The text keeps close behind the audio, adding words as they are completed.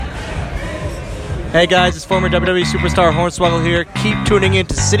Hey guys, it's former WWE superstar Hornswoggle here. Keep tuning in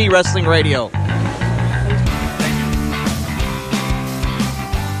to City Wrestling Radio.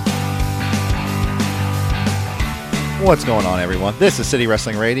 What's going on, everyone? This is City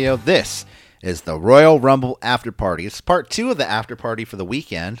Wrestling Radio. This is the Royal Rumble After Party. It's part 2 of the After Party for the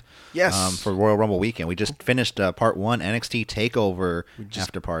weekend. Yes. For Royal Rumble weekend. We just finished part 1, NXT TakeOver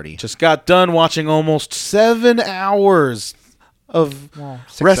After Party. Just got done watching almost 7 hours of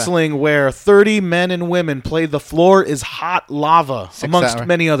wrestling where 30 men and women play The Floor is Hot Lava, amongst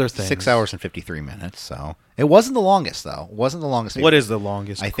many other things. 6 hours and 53 minutes, so... It wasn't the longest, though. It wasn't the longest. What is the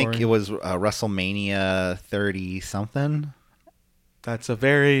longest, I think it was WrestleMania 30-something. That's a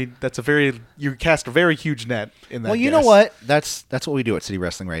very you cast a very huge net in that. Well, you know what? That's what we do at City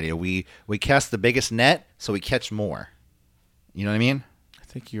Wrestling Radio. We cast the biggest net so we catch more. You know what I mean?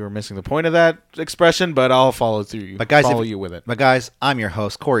 I think you were missing the point of that expression, but I'll follow through you. But guys, follow you with it. But guys, I'm your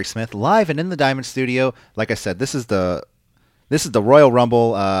host, Corey Smith, live and in the Diamond Studio. Like I said, this is the Royal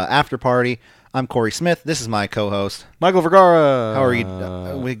Rumble after party. I'm Corey Smith. This is my co-host, Michael Vergara. How are you?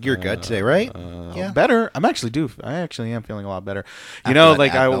 You're good today, right? Yeah, better. I actually am feeling a lot better. You know,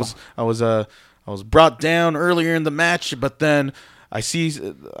 like I was brought down earlier in the match, but then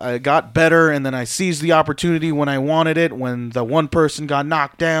I got better, and then I seized the opportunity when I wanted it. When the one person got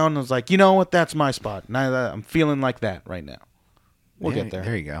knocked down, I was like, you know what? That's my spot. And I'm feeling like that right now. We'll get there.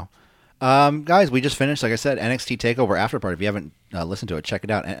 There you go. Guys, we just finished, like I said, NXT TakeOver After Party. If you haven't listened to it, check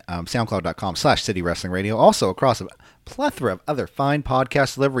it out. SoundCloud.com/City Wrestling Radio. Also across a plethora of other fine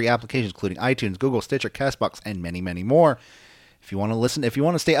podcast delivery applications, including iTunes, Google, Stitcher, CastBox, and many, many more. If you want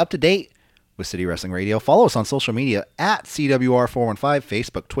to stay up to date with City Wrestling Radio, follow us on social media at CWR415,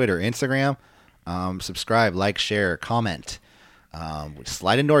 Facebook, Twitter, Instagram. Subscribe, like, share, comment.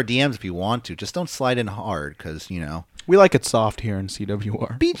 Slide into our DMs if you want to. Just don't slide in hard because, you know. We like it soft here in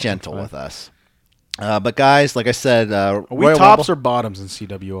CWR. Be gentle with us. But guys, like I said, are we Royal tops Rumble, or bottoms in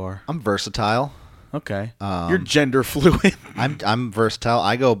CWR? I'm versatile. Okay. You're gender fluid. I'm versatile.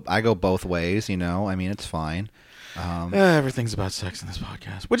 I go both ways, you know. I mean, it's fine. Everything's about sex in this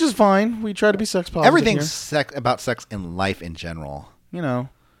podcast, which is fine. We try to be sex positive. Everything's about sex in life in general. You know,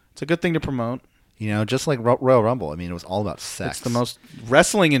 it's a good thing to promote. You know, just like Royal Rumble. I mean, it was all about sex. It's the most...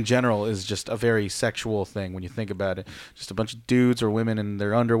 Wrestling in general is just a very sexual thing when you think about it. Just a bunch of dudes or women in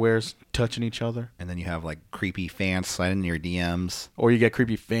their underwears touching each other. And then you have, like, creepy fans sliding in your DMs. Or you get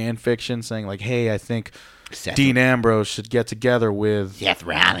creepy fan fiction saying, like, hey, I think Dean Ambrose should get together with... Seth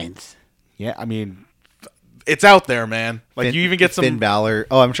Rollins. Yeah, I mean... It's out there, man. Like, you even get some... Finn Balor.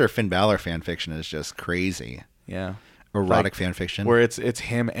 Oh, I'm sure Finn Balor fan fiction is just crazy. Yeah. Erotic fan fiction. Where it's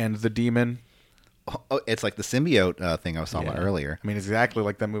him and the demon... Oh, it's like the symbiote thing I was talking about earlier. I mean, exactly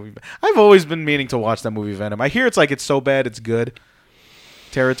like that movie. I've always been meaning to watch that movie Venom. I hear it's so bad it's good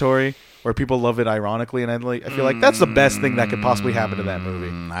territory where people love it ironically, and I feel like that's the best thing that could possibly happen to that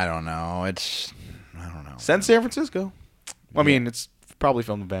movie. I don't know. I don't know. Send San Francisco. Well, I mean, it's probably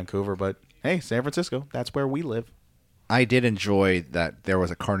filmed in Vancouver, but hey, San Francisco, that's where we live. I did enjoy that there was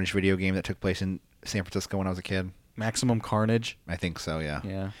a Carnage video game that took place in San Francisco when I was a kid. Maximum Carnage? I think so, yeah.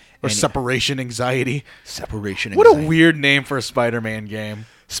 Yeah. Or Separation Anxiety. Separation Anxiety. What a weird name for a Spider-Man game.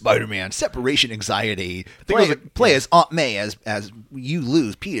 Spider-Man, Separation Anxiety. Play as Aunt May as you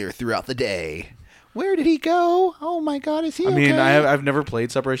lose Peter throughout the day. Where did he go? Oh my God, is he okay? I mean, I've never played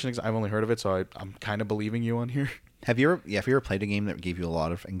Separation Anxiety. I've only heard of it, so I'm kind of believing you on here. Have you ever played a game that gave you a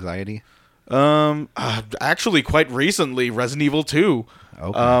lot of anxiety? Actually, quite recently, Resident Evil 2.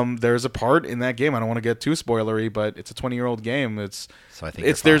 Okay. There's a part in that game. I don't want to get too spoilery, but it's a 20-year-old game. So I think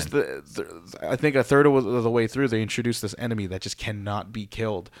I think a third of the way through, they introduce this enemy that just cannot be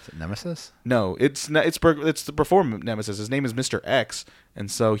killed. Is it Nemesis? No, it's the performance Nemesis. His name is Mr. X,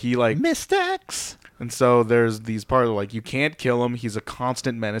 and so he Mr. X. And so there's these parts like you can't kill him. He's a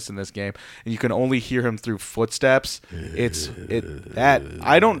constant menace in this game, and you can only hear him through footsteps.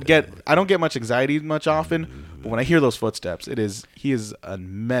 I don't get much anxiety much often, but when I hear those footsteps, he is a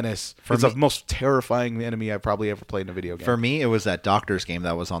menace. It's the most terrifying enemy I've probably ever played in a video game. For me, it was that doctor's game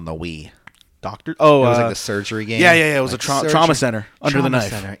that was on the Wii. Doctor? Oh, it was like the surgery game. Yeah. It was a trauma center under the knife.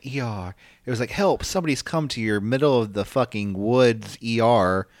 Trauma center, ER. It was like, help! Somebody's come to your middle of the fucking woods,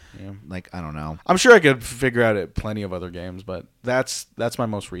 ER. Yeah. Like, I don't know. I'm sure I could figure out plenty of other games, but that's my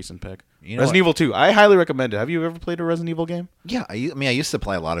most recent pick. Resident Evil 2. I highly recommend it. Have you ever played a Resident Evil game? Yeah, I used to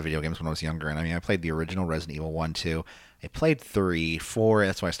play a lot of video games when I was younger, and I played the original Resident Evil 1, 2. I played 3, 4.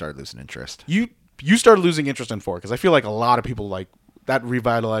 That's when I started losing interest. You started losing interest in 4 because I feel like a lot of people that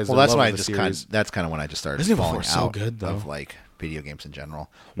revitalized. Well, that's when that's kind of when I just started falling out of video games in general.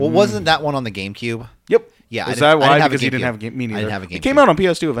 Well, wasn't that one on the GameCube? Yep. Yeah. Is that why? Because you didn't have a game. Me neither. I didn't have a GameCube. It came out on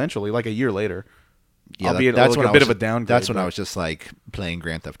PS2 eventually, like a year later. Yeah, albeit that's a bit of a downgrade. That's when I was just like playing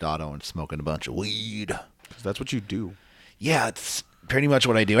Grand Theft Auto and smoking a bunch of weed. That's what you do. Yeah, it's pretty much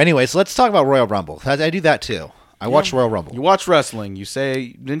what I do. Anyway, so let's talk about Royal Rumble. I do that too. I watch Royal Rumble. You watch wrestling. You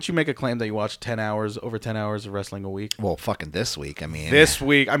say, didn't you make a claim that you watch over 10 hours of wrestling a week? Well, fucking this week. I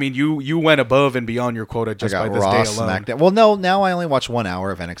mean, you went above and beyond your quota just by this Raw, day alone. SmackDown. Well, no, now I only watch 1 hour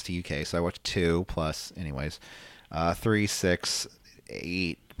of NXT UK, so I watch 2 plus, anyways, 3, 6,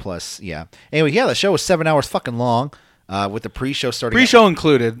 8 plus, yeah. Anyway, yeah, the show was 7 hours fucking long. With the pre-show starting. Pre-show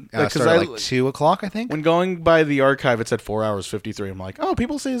included. Started at like 2 o'clock, I think. When going by the archive, it said 4 hours 53. I'm like, oh,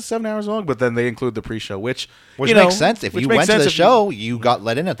 people say it's 7 hours long, but then they include the pre-show, which makes sense. If you went to the show, you got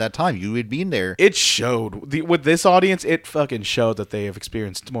let in at that time. You would be in there. It showed with this audience. It fucking showed that they have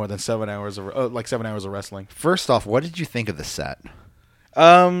experienced more than 7 hours of 7 hours of wrestling. First off, what did you think of the set?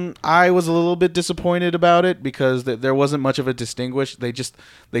 I was a little bit disappointed about it because there wasn't much of a distinguish. They just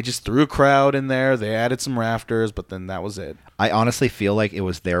threw a crowd in there. They added some rafters, but then that was it. I honestly feel like it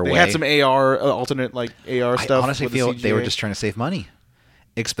was their way. They had some AR alternate AR stuff. I honestly feel they were just trying to save money,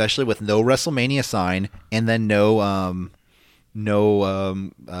 especially with no WrestleMania sign and then no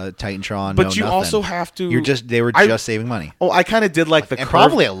Titantron. But you also have to. They were just saving money. Oh, I kind of did like the and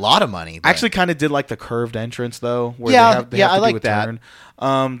probably a lot of money. I actually kind of did like the curved entrance though. Where I like that. Turn.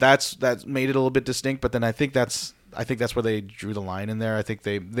 That's made it a little bit distinct. But then I think that's where they drew the line in there. I think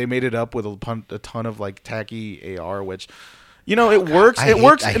they made it up with a ton of like tacky AR, which. It works. It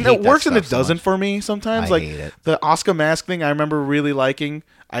works, and it doesn't for me sometimes. I hate it. The Asuka mask thing, I remember really liking.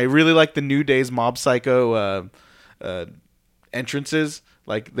 I really like the New Day's Mob Psycho entrances.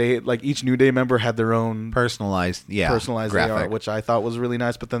 Like each New Day member had their own personalized graphic. AR, which I thought was really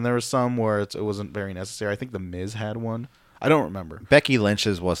nice. But then there was some where it wasn't very necessary. I think the Miz had one. I don't remember. Becky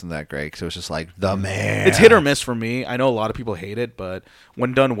Lynch's wasn't that great because it was just like the man. It's hit or miss for me. I know a lot of people hate it, but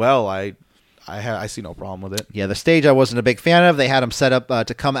when done well, I see no problem with it. Yeah, the stage I wasn't a big fan of. They had them set up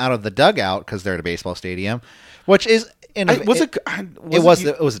to come out of the dugout because they're at a baseball stadium, which is it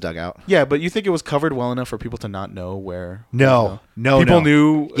was a dugout. Yeah, but you think it was covered well enough for people to not know where? No. People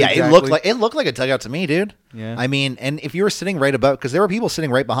knew. Yeah, exactly. it looked like a dugout to me, dude. Yeah. I mean, and if you were sitting right above, because there were people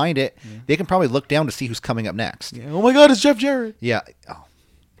sitting right behind it, they can probably look down to see who's coming up next. Yeah. Oh my God, it's Jeff Jarrett. Yeah. Oh.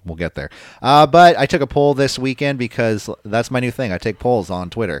 We'll get there. But I took a poll this weekend because that's my new thing. I take polls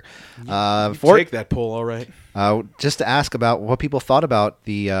on Twitter. Take that poll, all right. Just to ask about what people thought about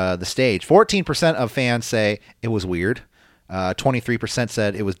the stage. 14% of fans say it was weird. 23%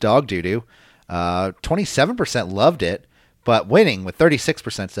 said it was dog doo-doo. 27% loved it, but winning with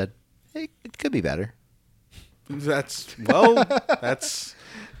 36% said it could be better. That is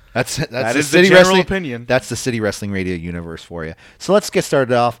the City general opinion. That's the City Wrestling Radio universe for you. So let's get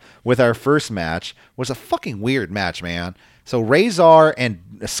started off with our first match. It was a fucking weird match, man. So Razor and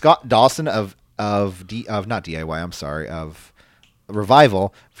Scott Dawson of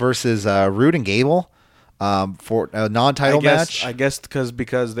Revival versus Rude and Gable for a non-title match. I guess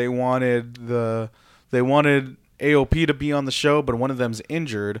because they wanted AOP to be on the show, but one of them's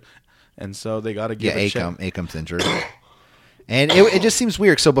injured, and so they got to give Akam's injured. And it just seems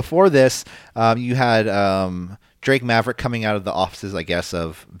weird. So before this, you had Drake Maverick coming out of the offices, I guess,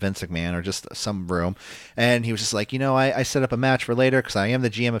 of Vince McMahon or just some room. And he was just like, I set up a match for later because I am the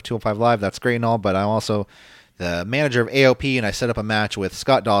GM of 205 Live. That's great and all, but I'm also the manager of AOP, and I set up a match with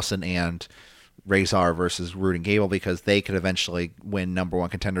Scott Dawson and Razor versus Rude and Gable because they could eventually win number one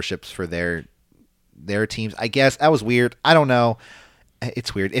contenderships for their teams. I guess that was weird. I don't know.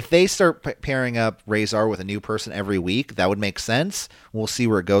 It's weird. If they start pairing up Razor with a new person every week, that would make sense. We'll see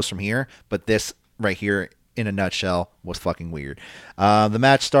where it goes from here. But this right here, in a nutshell, was fucking weird. The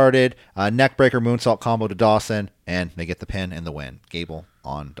match started, neckbreaker moonsault combo to Dawson, and they get the pin and the win. Gable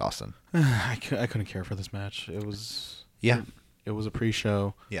on Dawson. I couldn't care for this match. It was it was a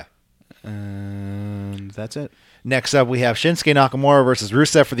pre-show. Yeah. And that's it. Next up, we have Shinsuke Nakamura versus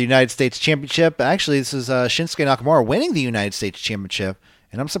Rusev for the United States Championship. Actually, this is Shinsuke Nakamura winning the United States Championship.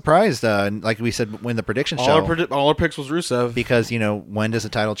 And I'm surprised, like we said when the prediction show. All our picks was Rusev. Because, when does a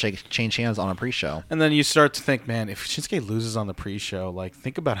title change hands on a pre-show? And then you start to think, man, if Shinsuke loses on the pre-show,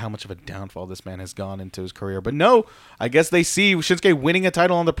 think about how much of a downfall this man has gone into his career. But no, I guess they see Shinsuke winning a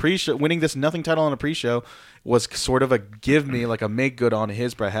title on the pre-show, winning this nothing title on the pre-show was sort of a a make good on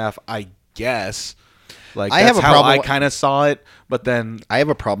his behalf, I guess. I have a problem. I kind of saw it, but then I have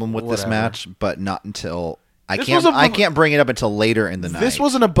a problem with this match, but not until I can't bring it up until later in the night. This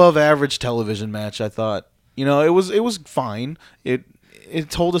was an above average television match. I thought, it was fine. It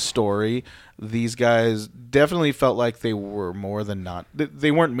told a story. These guys definitely felt like they were more than not. They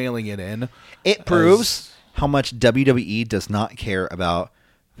weren't mailing it in. It proves how much WWE does not care about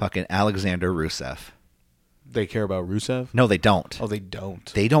fucking Alexander Rusev. They care about Rusev? No, they don't. Oh, they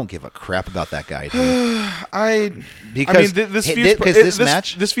don't. They don't give a crap about that guy. Dude.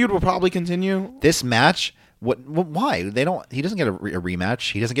 This feud will probably continue. This match. Why they don't? He doesn't get a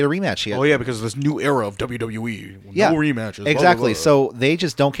rematch. He doesn't get a rematch. Because of this new era of WWE. No rematches. Exactly. Blah, blah, blah. So they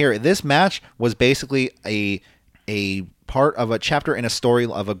just don't care. This match was basically a part of a chapter in a story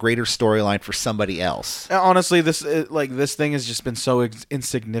of a greater storyline for somebody else. Honestly, this thing has just been so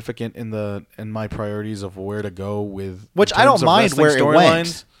insignificant in my priorities of where to go with. Which I don't mind where it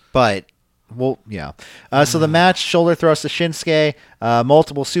went, but. Well, yeah. So the match, shoulder thrust to Shinsuke,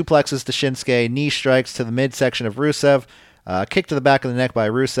 multiple suplexes to Shinsuke, knee strikes to the midsection of Rusev, kick to the back of the neck by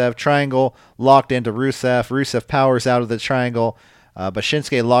Rusev, triangle locked into Rusev. Rusev powers out of the triangle, but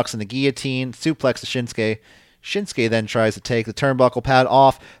Shinsuke locks in the guillotine, suplex to Shinsuke. Shinsuke then tries to take the turnbuckle pad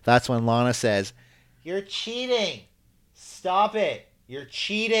off. That's when Lana says, "You're cheating. Stop it. You're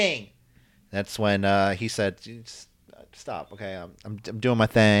cheating." That's when he said... Stop. Okay, I'm doing my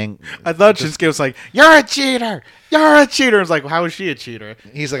thing. I thought Shinsuke was like, "You're a cheater. You're a cheater." I was like, well, "How is she a cheater?"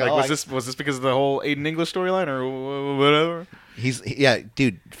 He's like, was this because of the whole Aiden English storyline or whatever?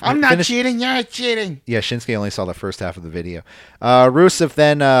 Dude. I'm not cheating. You're cheating. Yeah, Shinsuke only saw the first half of the video. Rusev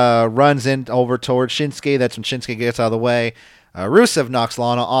then runs in over towards Shinsuke. That's when Shinsuke gets out of the way. Rusev knocks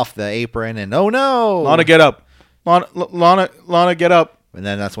Lana off the apron, and oh no, Lana get up. Lana get up. And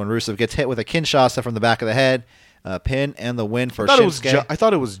then that's when Rusev gets hit with a Kinshasa from the back of the head. Pin and the win for Shinsuke. I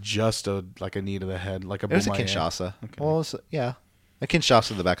thought it was just a knee to the head, like a. It was a Kinshasa. Okay. Well, a Kinshasa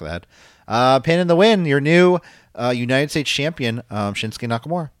to the back of the head. Pin and the win. Your new United States champion, Shinsuke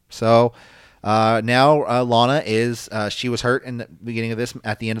Nakamura. So now Lana is. She was hurt in the beginning of this.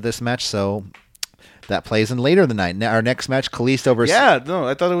 At the end of this match, so that plays in later in the night. Now, our next match, Kalisto versus. Yeah, no,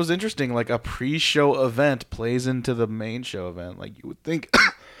 I thought it was interesting. Like a pre-show event plays into the main show event. Like you would think.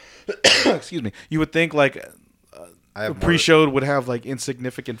 Excuse me. You would think like. Pre-show would have like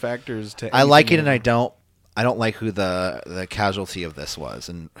insignificant factors to. I like it and I don't. I don't like who the casualty of this was,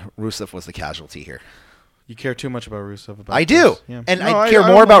 and Rusev was the casualty here. You care too much about Rusev. I do, yeah. And I care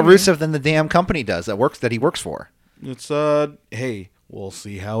more about Rusev than the damn company does that he works for. It's hey, we'll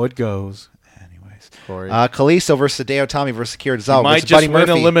see how it goes. Anyways, Kalisto versus Hideo Itami versus Akira Tozawa might versus just Buddy win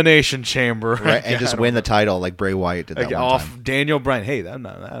Murphy. Elimination Chamber, right, and just win the title like Bray Wyatt did that one off time. Daniel Bryan. Hey, that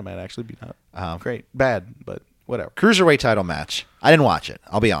might actually be not great, bad, but. Whatever. Cruiserweight title match. I didn't watch it.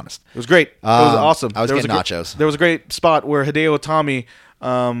 I'll be honest. It was great. It was awesome. I was getting nachos. There was a great spot where Hideo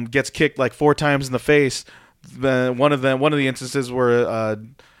Itami gets kicked like 4 times in the face. One of the instances where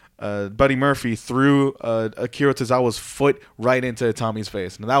Buddy Murphy threw Akira Tozawa's foot right into Itami's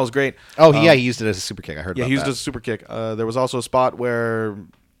face, and that was great. Oh he used it as a super kick. I heard. Yeah, about he used that. it as a super kick. There was also a spot where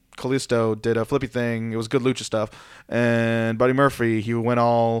Kalisto did a flippy thing. It was good lucha stuff, and Buddy Murphy he went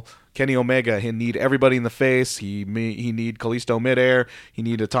all. Kenny Omega, he need everybody in the face. He need Kalisto midair. He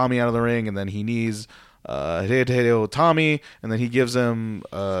need Itami out of the ring, and then he needs Hideo Itami, and then he gives him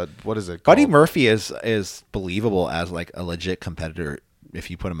what is it called? Buddy Murphy is believable as like a legit competitor.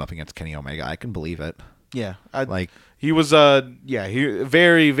 If you put him up against Kenny Omega, I can believe it. Yeah, he was he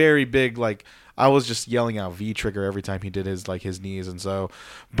very very big like. I was just yelling out V-trigger every time he did his knees, and so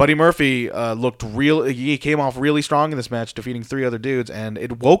Buddy Murphy looked real. He came off really strong in this match, defeating 3 other dudes, and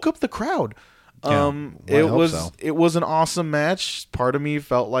it woke up the crowd. It was an awesome match. Part of me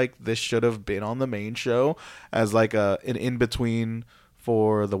felt like this should have been on the main show as like an in between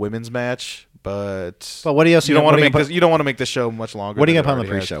for the women's match. But what else you don't want to make this? You don't want to make this show much longer. What are you gonna put on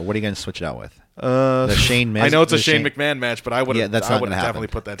the pre-show? What are you gonna switch it out with? The Shane. I know it's a Shane McMahon match, but I would. Yeah, that's not gonna definitely happen.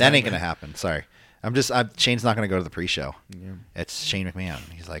 put that. That ain't gonna happen. Sorry, Shane's not gonna go to the pre-show. Yeah. It's Shane McMahon.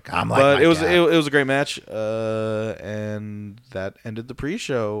 He's like, But it was a great match, and that ended the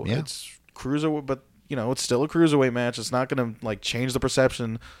pre-show. Yeah. It's cruiser, but it's still a cruiserweight match. It's not gonna like change the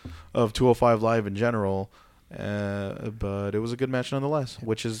perception of 205 Live in general. But it was a good match nonetheless,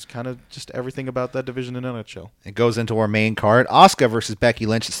 which is kind of just everything about that division in a nutshell. It goes into our main card. Asuka versus Becky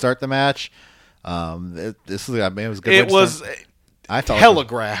Lynch to start the match. It was good. It was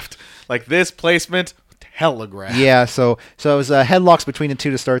telegraphed. Like this placement, telegraphed. Yeah, so it was headlocks between the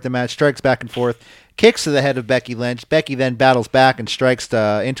two to start the match. Strikes back and forth. Kicks to the head of Becky Lynch. Becky then battles back and strikes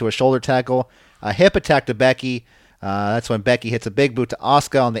into a shoulder tackle. A hip attack to Becky. That's when Becky hits a big boot to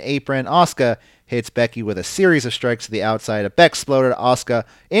Asuka on the apron. Asuka hits Becky with a series of strikes to the outside. A Beck exploder to Asuka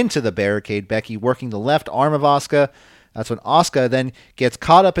into the barricade. Becky working the left arm of Asuka. That's when Asuka then gets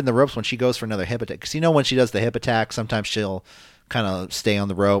caught up in the ropes when she goes for another hip attack. Because when she does the hip attack, sometimes she'll kind of stay on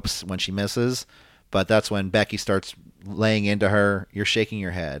the ropes when she misses. But that's when Becky starts laying into her. You're shaking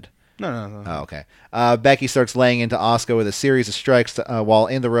your head. No. Oh, okay. Becky starts laying into Asuka with a series of strikes while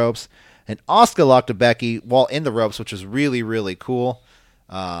in the ropes. An Asuka lock to Becky while in the ropes, which was really, really cool.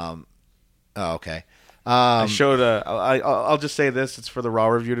 Okay. I showed I'll just say this: it's for the Raw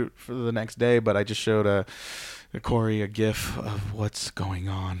review for the next day, but I just showed Corey a GIF of what's going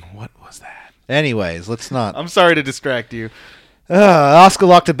on. What was that? Anyways, let's not. I'm sorry to distract you. Asuka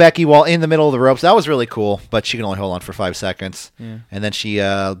locked to Becky while in the middle of the ropes. That was really cool, but she can only hold on for 5 seconds. Yeah. And then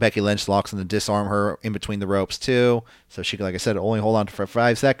Becky Lynch locks in to disarm her in between the ropes too. So she can, like I said, only hold on for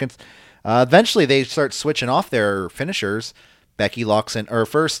 5 seconds. Eventually, they start switching off their finishers. Becky locks in, or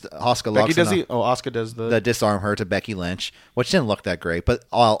first Asuka locks in. Asuka does the disarm her to Becky Lynch, which didn't look that great. But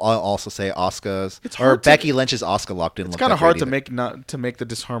I'll also say Becky Lynch's Asuka lock didn't look that great. It's kind of hard to make the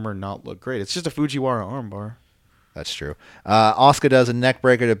disarmer not look great. It's just a Fujiwara armbar. That's true. Asuka does a neck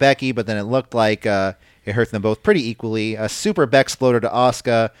breaker to Becky, but then it looked like it hurt them both pretty equally. A super Beck exploder to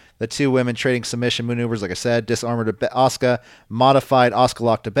Asuka. The two women trading submission maneuvers, like I said. Disarmer to Asuka. Modified Asuka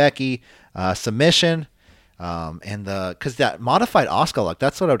lock to Becky. Submission. Because that modified Asuka lock,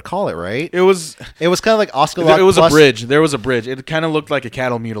 that's what I would call it, right? It was kind of like Asuka lock. It was a bridge. There was a bridge. It kind of looked like a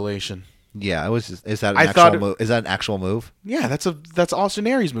cattle mutilation. Yeah, it was. Is that an actual move? Is that an actual move? Yeah, that's Austin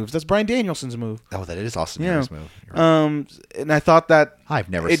Aries' move. That's Bryan Danielson's move. Oh, that is Austin Aries' move. Right. And I thought that I've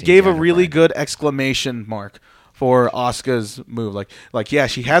never. It gave a really good exclamation mark for Asuka's move. Like yeah,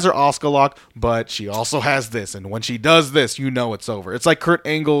 she has her Asuka lock, but she also has this, and when she does this, it's over. It's like Kurt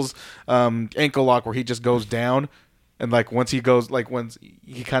Angle's ankle lock, where he just goes down. And once he goes, once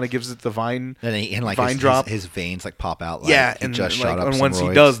he kind of gives it the vine, vine drop, his veins pop out. And once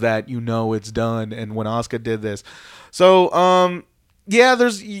he does that, it's done. And when Asuka did this, so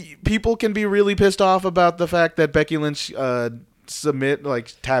there's people can be really pissed off about the fact that Becky Lynch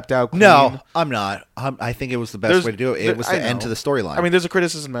tapped out. Clean. No, I'm not. I think it was the best way to do it. It was the end to the storyline. I mean, there's a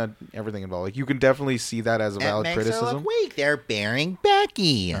criticism at everything involved. You can definitely see that as a valid criticism. Wait, they're burying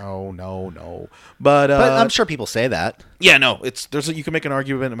Becky. No. But I'm sure people say that. Yeah, no. You can make an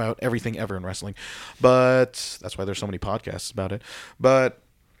argument about everything ever in wrestling, but that's why there's so many podcasts about it. But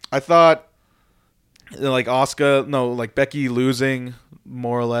I thought Becky losing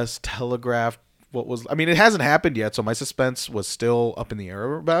more or less telegraphed. It hasn't happened yet, so my suspense was still up in the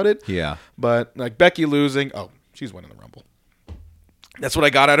air about it. Yeah. But Becky losing, she's winning the Rumble. That's what I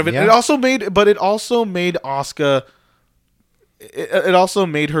got out of it. Yeah. It also made Asuka. It also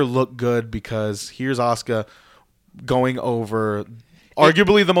made her look good because here's Asuka going over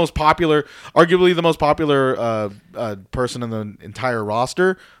arguably the most popular person in the entire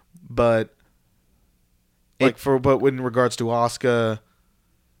roster, but in regards to Asuka.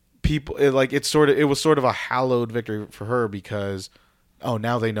 People it was sort of a hallowed victory for her because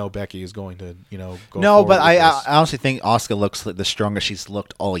now they know Becky is going to go. No, but I honestly think Asuka looks like the strongest she's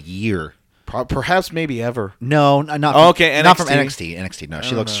looked all year. Perhaps maybe ever. No, not not from NXT. NXT, no,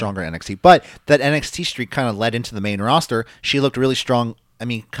 she looks stronger in NXT. But that NXT streak kind of led into the main roster. She looked really strong. I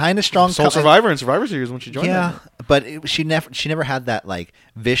mean, kind of strong. Sole Survivor in Survivor Series when she joined. Yeah, but she never had that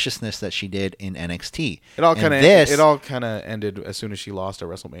viciousness that she did in NXT. It all kind of ended as soon as she lost at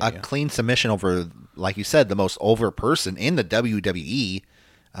WrestleMania. A clean submission over, like you said, the most over person in the WWE.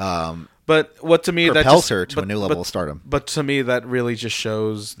 But what to me propels her to a new level of stardom. But to me, that really just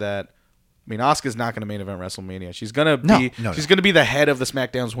shows that. I mean, Asuka's not going to main event WrestleMania. She's going to be the head of the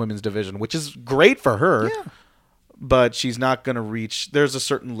SmackDown's women's division, which is great for her. Yeah. But she's not going to reach. There's a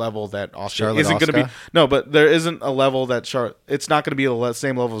certain level that Asuka isn't going to be. No, but there isn't a level that it's not going to be the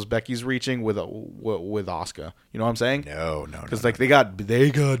same level as Becky's reaching with Asuka. You know what I'm saying? No. Because they got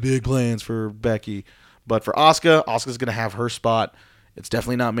big plans for Becky, but for Asuka's going to have her spot. It's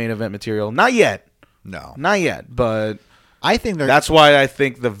definitely not main event material. Not yet. No, not yet. But I think that's why I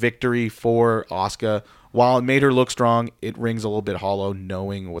think the victory for Asuka, while it made her look strong, it rings a little bit hollow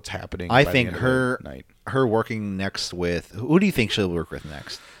knowing what's happening. I think her working next with who do you think she'll work with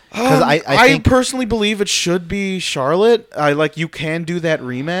next? Because I personally believe it should be Charlotte. You can do that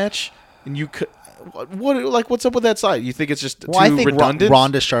rematch, and you could. What's up with that side? You think it's just too redundant?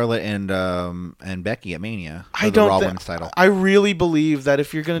 Ronda, Charlotte, and Becky at Mania. Title. I really believe that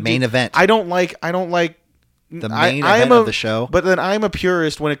if you're going to main event, I don't like the main event of the show. But then I'm a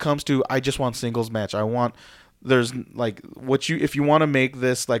purist when it comes to I just want singles match. I want if you want to make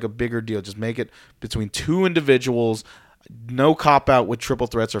this a bigger deal, just make it between two individuals. No cop out with triple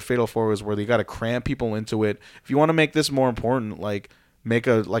threats or fatal four-ways where you got to cram people into it. If you want to make this more important, make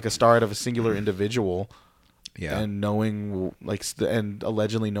a star out of a singular individual. Yeah, and knowing and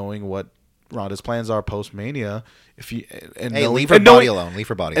allegedly knowing what Ronda's plans are post Mania. Leave her body alone. Leave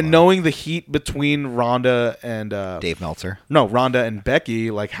her body alone. And knowing the heat between Ronda and Dave Meltzer. No, Ronda and Becky,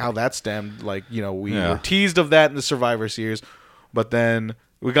 how that stemmed. We were teased of that in the Survivor Series, but then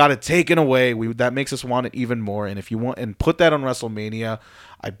We got it taken away. That makes us want it even more. And if you want, and put that on WrestleMania,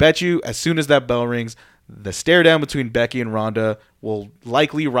 I bet you as soon as that bell rings, the stare down between Becky and Ronda will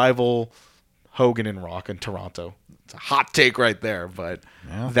likely rival Hogan and Rock in Toronto. It's a hot take right there, but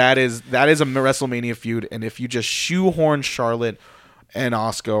that is a WrestleMania feud. And if you just shoehorn Charlotte and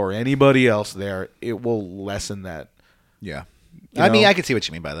Asuka or anybody else there, it will lessen that. Yeah, I mean, I can see what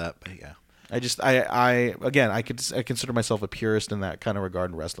you mean by that, but yeah. I consider myself a purist in that kind of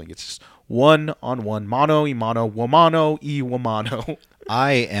regard in wrestling. It's just one-on-one, mano y mano, womano y womano.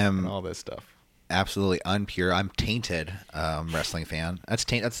 I am and all this stuff. Absolutely unpure. I'm tainted wrestling fan. That's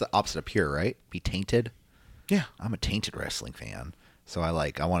the opposite of pure, right? Be tainted. Yeah, I'm a tainted wrestling fan. So I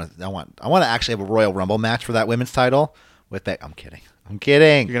want to actually have a Royal Rumble match for that women's title with that. I'm kidding.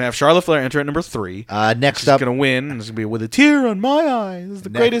 You're gonna have Charlotte Flair enter at number 3. Next She's up, gonna win, and it's gonna be with a tear on my eye. This is the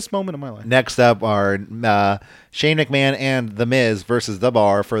greatest moment of my life. Next up are Shane McMahon and The Miz versus The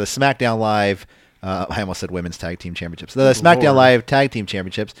Bar for the SmackDown Live. I almost said Women's Tag Team Championships. The SmackDown Live Tag Team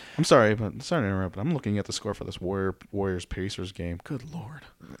Championships. I'm sorry to interrupt, but I'm looking at the score for this Warriors Pacers game. Good Lord.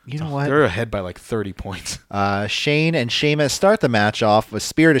 You know what? They're ahead by like 30 points. Shane and Sheamus start the match off with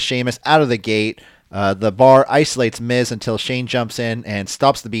Spear to Sheamus out of the gate. The Bar isolates Miz until Shane jumps in and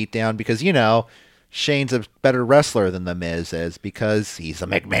stops the beatdown because, Shane's a better wrestler than The Miz is because he's a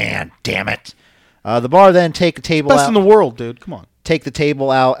McMahon. Damn it. The Bar then take the table Best in the world, dude. Come on. Take the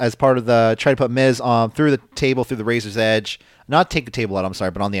table out as part of try to put Miz on through the table, through the Razor's Edge. Not take the table out, I'm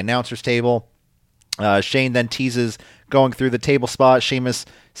sorry, but on the announcer's table. Shane then teases going through the table spot. Sheamus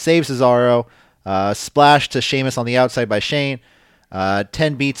saves Cesaro. Splash to Sheamus on the outside by Shane.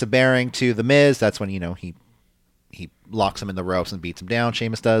 10 beats of bearing to The Miz. That's when, he locks him in the ropes and beats him down.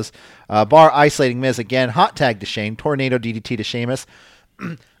 Sheamus does. Bar isolating Miz again. Hot tag to Shane. Tornado DDT to Sheamus.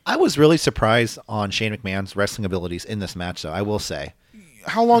 I was really surprised on Shane McMahon's wrestling abilities in this match, though, I will say.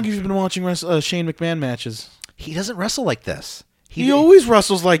 How long have you been watching Shane McMahon matches? He doesn't wrestle like this. He always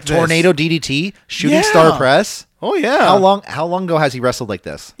wrestles like this. Tornado DDT, shooting star press. Oh yeah. How long ago has he wrestled like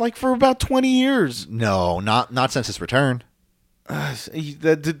this? Like for about 20 years. No, not since his return.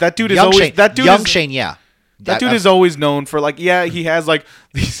 That dude is young always Shane, that dude young is, Shane, yeah. That dude is always known for he has like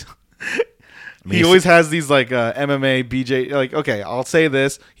these he always has these MMA BJ okay, I'll say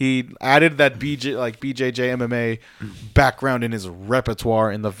this. He added that BJJ MMA background in his repertoire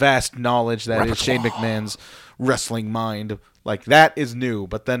and the vast knowledge that is Shane McMahon's wrestling mind. Like that is new,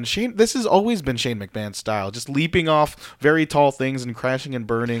 but then this has always been Shane McMahon's style, just leaping off very tall things and crashing and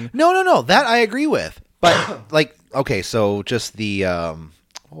burning. No, that I agree with. But okay, so just the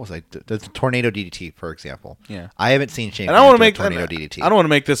what was the tornado DDT, for example. Yeah, I haven't seen Shane. And I don't want to make tornado DDT. I don't want to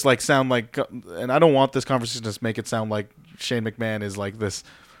make this sound like, and I don't want this conversation to make it sound like Shane McMahon is this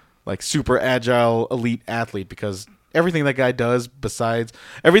super agile elite athlete, because everything that guy does, besides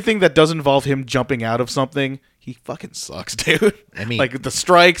everything that does involve him jumping out of something, he fucking sucks, dude. I mean, the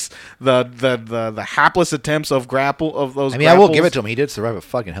strikes, the hapless attempts of those. I mean, I will give it to him. He did survive a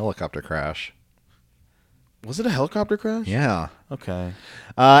fucking helicopter crash. Was it a helicopter crash? Yeah. Okay.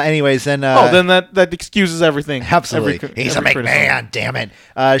 Anyways, then. Then that excuses everything. Absolutely. He's a McMahon. Damn it.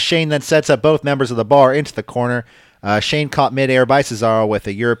 Shane then sets up both members of the Bar into the corner. Shane caught midair by Cesaro with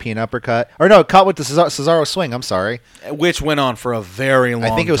a European uppercut. Or no, caught with the Cesaro swing. I'm sorry. Which went on for a very long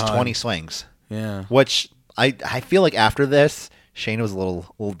time. I think it was 20 swings. Yeah. Which I feel like after this, Shane was a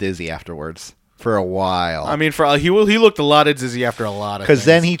little dizzy afterwards for a while. I mean, he looked a lot dizzy after a lot of things. Because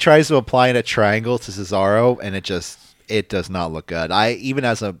then he tries to apply a triangle to Cesaro, and it does not look good.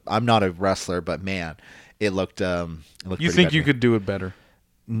 I'm not a wrestler, but man, it looked. You think you could do it better?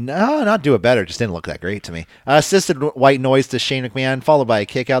 No, not do it better. Just didn't look that great to me. Assisted white noise to Shane McMahon, followed by a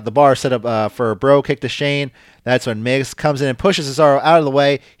kick out. The Bar set up for a bro kick to Shane. That's when Miz comes in and pushes Cesaro out of the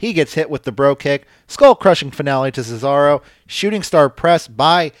way. He gets hit with the bro kick. Skull crushing finale to Cesaro. Shooting star press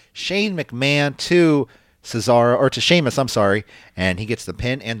by Shane McMahon to Cesaro, or to Sheamus, I'm sorry. And he gets the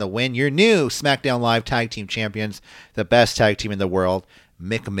pin and the win. Your new SmackDown Live Tag Team Champions, the best tag team in the world,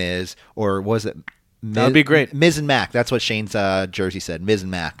 Miz, or was it? That would be great. Miz and Mac. That's what Shane's jersey said. Miz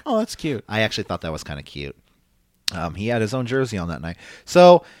and Mac. Oh, that's cute. I actually thought that was kind of cute. He had his own jersey on that night.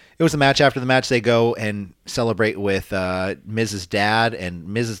 So it was a match. After the match, they go and celebrate with Miz's dad. And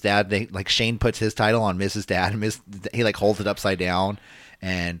Miz's dad, Shane puts his title on Miz's dad. And he holds it upside down.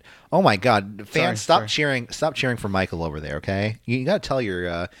 And oh my God, fans, stop cheering for Michael over there. Okay, you got to tell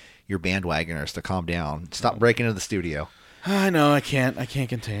your bandwagoners to calm down. Stop breaking into the studio. I know, I can't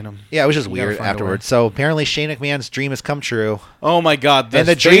contain him. Yeah, it was just weird afterwards. So apparently Shane McMahon's dream has come true. Oh my God,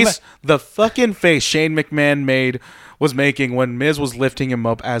 the fucking face Shane McMahon was making when Miz was lifting him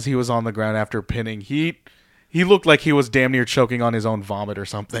up as he was on the ground after pinning. He He looked like he was damn near choking on his own vomit or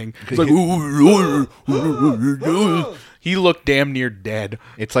something. He's like, he looked damn near dead.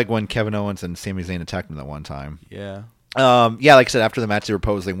 It's like when Kevin Owens and Sami Zayn attacked him that one time. Yeah. Yeah, like I said, after the match, they were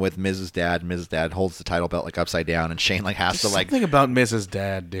posing with Mrs. Dad. Mrs. Dad holds the title belt like upside down, and Shane like has to like. Something about Mrs.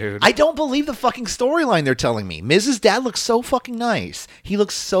 Dad, dude. I don't believe the fucking storyline they're telling me. Mrs. Dad looks so fucking nice. He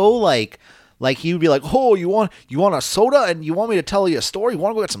looks so like he would be like, oh, you want a soda and you want me to tell you a story? You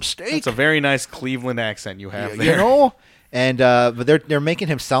want to go get some steak? It's a very nice Cleveland accent you have there. You know. And but they're making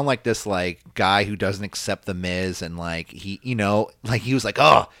him sound like this like guy who doesn't accept the Miz, and like he he was like,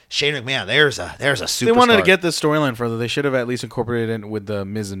 oh, Shane McMahon, there's a superstar. They wanted to get this storyline further. They should have at least incorporated it with the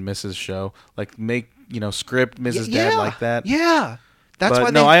Miz and Mrs. show, like make script Mrs. Dad like that. Yeah, that's but why.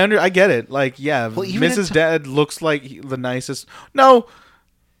 No, I get it. Like Mrs. Dad looks like the nicest. No,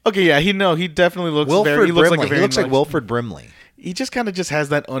 okay, yeah, he definitely looks Wilford he looks Brimley. like a very he looks nice, like Wilford Brimley. He just kind of just has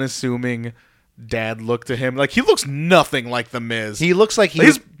that unassuming dad look to him. Like he looks nothing like the Miz. He looks like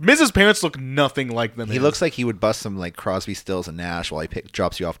Miz's parents look nothing like the Miz. He looks like he would bust some like Crosby, Stills, and Nash while he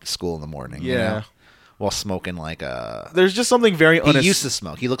drops you off to school in the morning. Yeah, you know? While smoking like a. There's just something very. He used to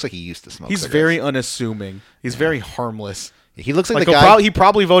smoke. He looks like he used to smoke. He's cigarettes. very unassuming. He's very harmless. He looks like the guy. He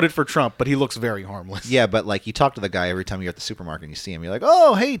probably voted for Trump, but he looks very harmless. Yeah, but like you talk to the guy every time you're at the supermarket and you see him, you're like,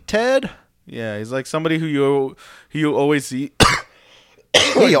 oh, hey, Ted. Yeah, he's like somebody who you always see.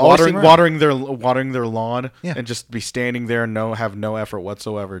 Hey, watering their lawn, yeah. And just be standing there and have no effort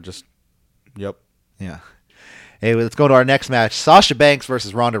whatsoever. Just, yep. Yeah. Hey, let's go to our next match: Sasha Banks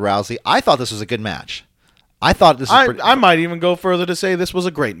versus Ronda Rousey. I thought this was a good match. I thought this. I might even go further to say this was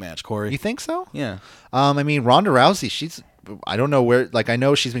a great match, Corey. You think so? Yeah. I mean, Ronda Rousey. I don't know where. Like, I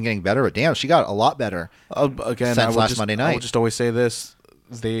know she's been getting better, but damn, she got a lot better. Again, since last Monday night. I will just always say this: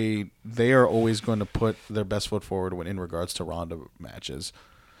 they are always going to put their best foot forward in regards to Ronda matches,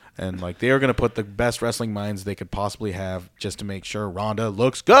 and like they are going to put the best wrestling minds they could possibly have just to make sure Ronda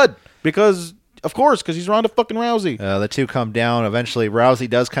looks good because. Of course, because he's Ronda fucking Rousey. The two come down. Eventually, Rousey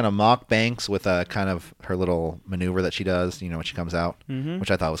does kind of mock Banks with a kind of her little maneuver that she does, when she comes out, which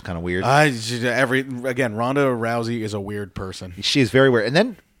I thought was kind of weird. Again, Ronda Rousey is a weird person. She is very weird.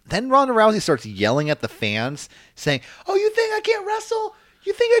 And then Ronda Rousey starts yelling at the fans, saying, "Oh, you think I can't wrestle?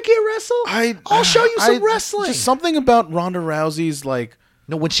 You think I can't wrestle? I'll show you some wrestling." Just something about Ronda Rousey's like.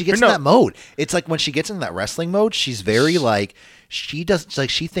 No, when she gets in that mode, it's like when she gets in that wrestling mode, she's very like. She does like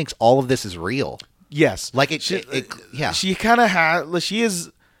she thinks all of this is real. Yes, like yeah. She kind of has.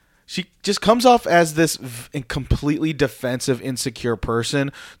 She just comes off as this completely defensive, insecure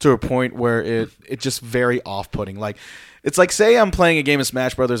person to a point where it just very off-putting. Like it's like say I'm playing a game of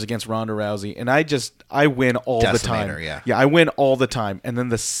Smash Brothers against Ronda Rousey, and I win all the time. Yeah, I win all the time. And then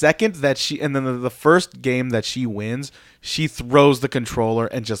the first game that she wins, she throws the controller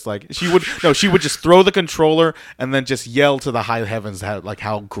and just like she would just throw the controller and then just yell to the high heavens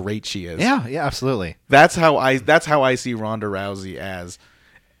how great she is. Yeah, absolutely. That's how I see Ronda Rousey as.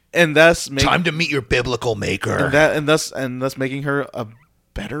 And thus time to meet your biblical maker. And thus making her a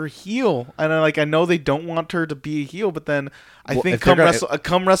better heel. And I know they don't want her to be a heel, but then I think come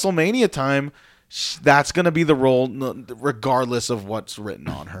WrestleMania time, that's going to be the role regardless of what's written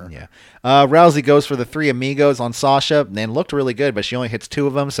on her. Yeah. Rousey goes for the three amigos on Sasha and looked really good, but she only hits two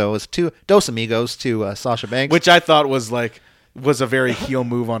of them, so it was dos amigos to Sasha Banks, which I thought was a very heel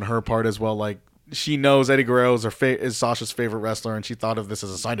move on her part as well. Like she knows Eddie Guerrero is Sasha's favorite wrestler, and she thought of this as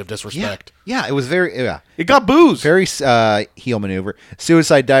a sign of disrespect. Yeah, it was very. Yeah, it got boos. Very heel maneuver.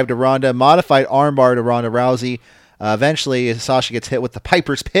 Suicide dive to Ronda. Modified armbar to Ronda Rousey. Eventually, Sasha gets hit with the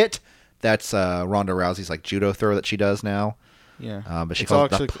Piper's Pit. That's Ronda Rousey's like judo throw that she does now. Yeah, but she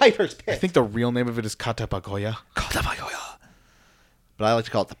calls it the Piper's Pit. I think the real name of it is Kata Pagoya. But I like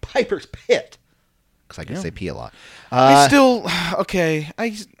to call it the Piper's Pit. I can say P a lot. I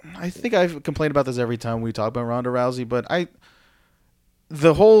think I've complained about this every time we talk about Ronda Rousey, but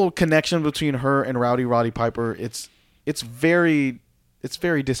the whole connection between her and Roddy Piper, it's very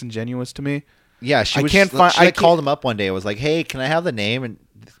disingenuous to me. Yeah, she called him up one day. It was like, "Hey, can I have the name?" And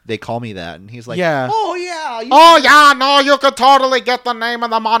they call me that, and he's like, "Yeah, oh yeah, no, you could totally get the name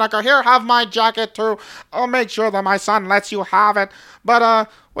and the moniker. Here, have my jacket too. I'll make sure that my son lets you have it. But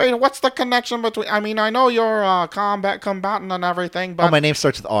wait, what's the connection between? I mean, I know you're a combatant and everything, but my name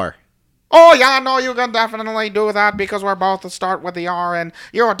starts with R. Oh yeah, no, you can definitely do that because we're both to start with the R, and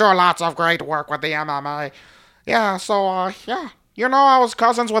you do lots of great work with the MMA. Yeah, so yeah, I was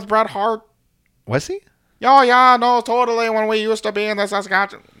cousins with Bret Hart. Was he? Oh, yeah, no, totally. When we used to be in the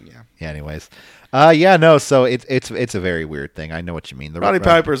Saskatchewan. Yeah. Anyways, no. So it's a very weird thing. I know what you mean. Roddy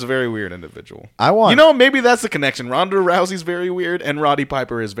Piper is a very weird individual. Maybe that's the connection. Ronda Rousey's very weird, and Roddy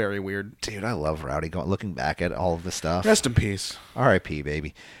Piper is very weird. Dude, I love Rowdy. Looking back at all of this stuff. Rest in peace. R.I.P.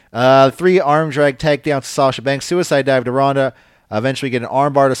 Baby. 3 arm drag takedown to Sasha Banks. Suicide dive to Ronda. Eventually get an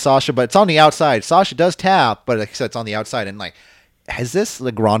armbar to Sasha, but it's on the outside. Sasha does tap, but like I said, it's on the outside. And like, is this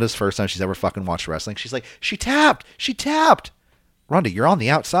like Ronda's first time she's ever fucking watched wrestling? She's like, she tapped. Ronda, you're on the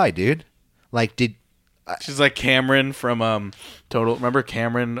outside, dude. Like, she's like Cameron from Total. Remember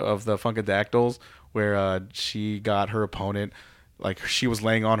Cameron of the Funkadactyls, where she got her opponent, like she was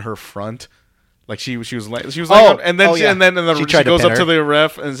laying on her front. Like she was laying on, and then she goes up to the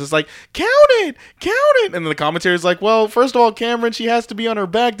ref and it's just like, count it, and then the commentary's like, well, first of all, Cameron, she has to be on her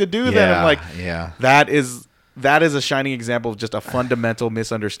back to do that. I'm like, that is a shining example of just a fundamental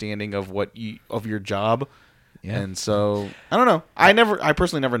misunderstanding of of your job. Yeah. And so I don't know. I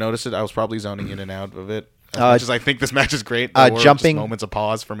personally never noticed it. I was probably zoning in and out of it. As much as I think this match is great, there were just moments of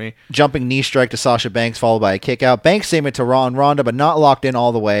pause for me. Jumping knee strike to Sasha Banks, followed by a kick out. Banks statement to Ronda, but not locked in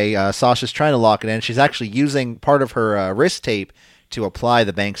all the way. Sasha's trying to lock it in. She's actually using part of her wrist tape to apply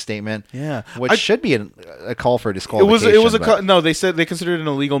the Banks statement. Yeah, which should be a call for disqualification. It was no. They said they considered it an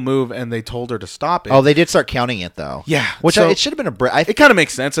illegal move, and they told her to stop it. Oh, they did start counting it though. Yeah, which it should have been it kind of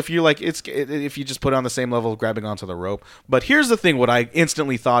makes sense if you if you just put it on the same level of grabbing onto the rope. But here's the thing: what I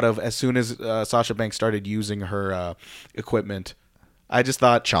instantly thought of as soon as Sasha Banks started using her equipment, I just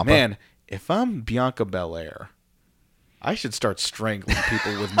thought, Ciampa. Man, if I'm Bianca Belair, I should start strangling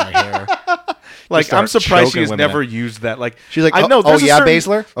people with my hair. Like, I'm surprised she has never used that. Like, she's like, I know.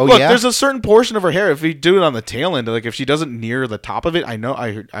 Baszler? There's a certain portion of her hair. If you do it on the tail end, like if she doesn't near the top of it, I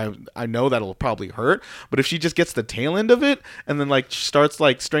know that'll probably hurt. But if she just gets the tail end of it and then like starts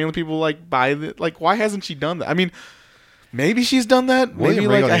like strangling people like by the why hasn't she done that? I mean, maybe she's done that. Maybe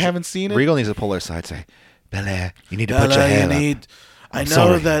I haven't seen it. Regal needs to pull her aside. Say, Belair, you need to put your hair up. I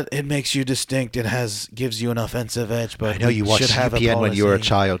know that it makes you distinct and gives you an offensive edge, but I know you watched UPN when you were a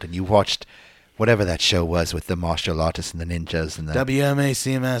child, and you watched whatever that show was with the martial artists and the ninjas and the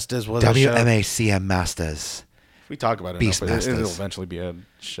WMAC Masters was WMACM Masters. If we talk about it, it'll eventually be a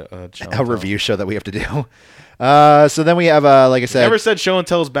review show that we have to do. So then we have, like I said, never said show and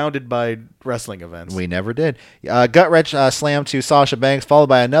tell is bounded by wrestling events. We never did. Gut wrench slam to Sasha Banks, followed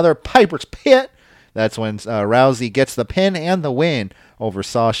by another Piper's Pit. That's when Rousey gets the pin and the win over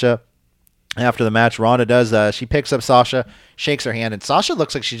Sasha. After the match, Ronda does. She picks up Sasha, shakes her hand, and Sasha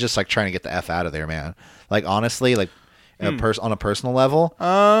looks like she's just like trying to get the F out of there, man. Like honestly, like on a personal level,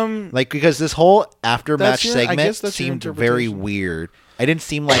 like because this whole after match segment seemed very weird. I didn't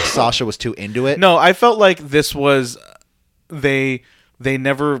seem like Sasha was too into it. No, I felt like this was they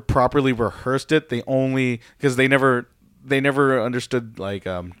never properly rehearsed it. Because they never understood like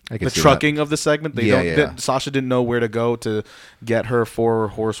the trucking of the segment. Sasha didn't know where to go to get her 4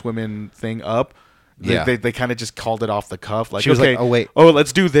 horsewomen thing up. They kind of just called it off the cuff. Like, she was okay, like,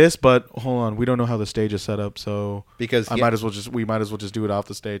 let's do this, but hold on, we don't know how the stage is set up, so because we might as well just do it off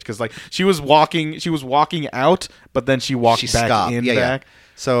the stage. Because like she was walking out, but then she walked back stopped. back. Yeah.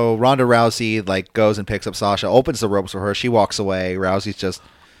 So Ronda Rousey like goes and picks up Sasha, opens the ropes for her. She walks away. Rousey's just.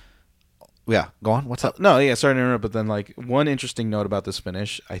 Yeah, go on. What's up? Sorry to interrupt, but then like one interesting note about this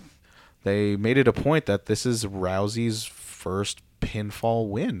finish, they made it a point that this is Rousey's first pinfall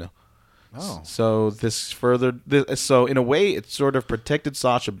win. Oh, so so in a way, it sort of protected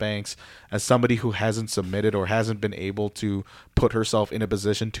Sasha Banks as somebody who hasn't submitted or hasn't been able to put herself in a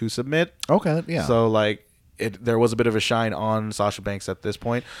position to submit. Okay, yeah. So like there was a bit of a shine on Sasha Banks at this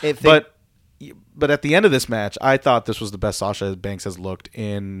point, but at the end of this match, I thought this was the best Sasha Banks has looked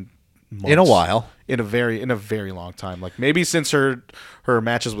in a while, in a very long time. Like maybe since her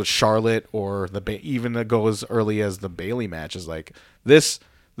matches with Charlotte or even to go as early as the Bayley matches. Like this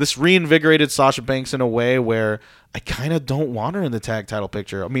reinvigorated Sasha Banks in a way where I kind of don't want her in the tag title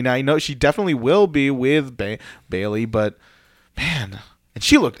picture. I mean, I know she definitely will be with Bayley, but man. And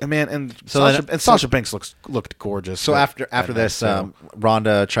she looked, Sasha Banks looked gorgeous. So after this,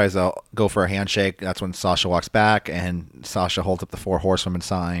 Ronda tries to go for a handshake. That's when Sasha walks back, and Sasha holds up the 4 horsewomen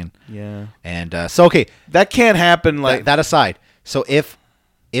sign. Yeah. And okay, that can't happen. Like that aside, so if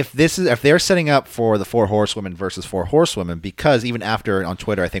they're setting up for the 4 horsewomen versus 4 horsewomen, because even after on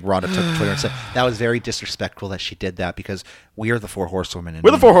Twitter, I think Ronda took to Twitter and said that was very disrespectful that she did that because we are the 4 horsewomen.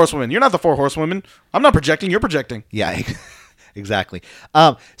 We're the 4 horsewomen. You're not the 4 horsewomen. I'm not projecting. You're projecting. Yeah. Exactly.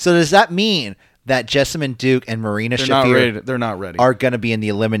 So does that mean that Jessamyn Duke and Marina Shafir they're not ready. Are going to be in the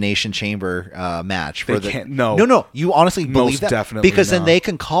Elimination Chamber match for No. You honestly believe that? Definitely because then they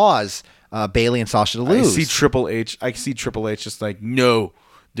can cause Bayley and Sasha to lose. I see Triple H just like no.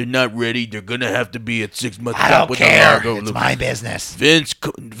 they're not ready. They're gonna have to be at 6 months. I don't care. It's my business. Vince,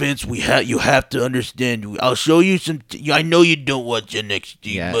 you have to understand. I'll show you some. I know you don't watch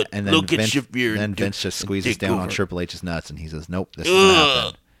NXT, but and then look Vince, at Shafir. Then Vince just squeezes down on Triple H's nuts, and he says, "Nope, this is Ugh. gonna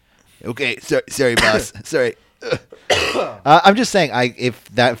happen." Okay, sorry, boss. Sorry. I'm just saying, if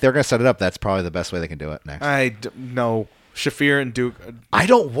they're gonna set it up, that's probably the best way they can do it next. No, Shafir and Duke. I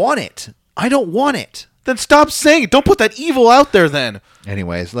don't want it. Then stop saying it. Don't put that evil out there. Then.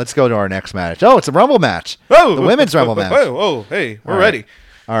 Anyways, let's go to our next match. Oh, it's a Rumble match. Oh, the women's Rumble match. Oh, hey, we're ready.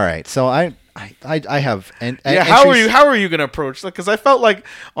 All right. So I have how are you gonna approach that? Because I felt like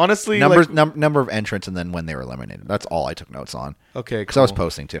honestly number of entrants and then when they were eliminated. That's all I took notes on. Okay, because I was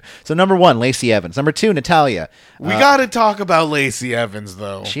posting too. So number 1, Lacey Evans. Number 2, Natalya. We got to talk about Lacey Evans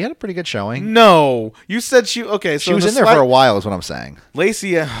though. She had a pretty good showing. No, you said she was in there for a while. Is what I'm saying.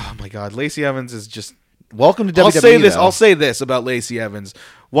 Lacey, oh my God, Lacey Evans is just. Welcome to WWE. I'll say this about Lacey Evans.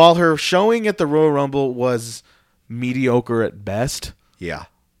 While her showing at the Royal Rumble was mediocre at best, yeah,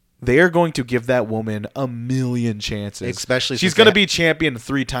 they are going to give that woman a million chances. Especially she's going to be champion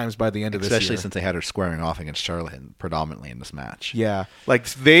 3 times by the end of this year. Especially since they had her squaring off against Charlotte predominantly in this match. Yeah, like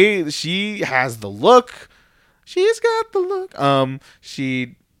she has the look. She's got the look.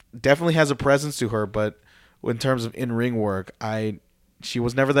 She definitely has a presence to her, but in terms of in-ring work, she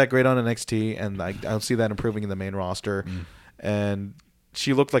was never that great on NXT, and I don't see that improving in the main roster. And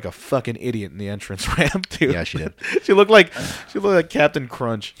she looked like a fucking idiot in the entrance ramp too. Yeah, she did. she looked like Captain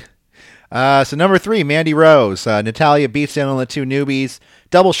Crunch. So number 3, Mandy Rose. Natalya beats down on the 2 newbies.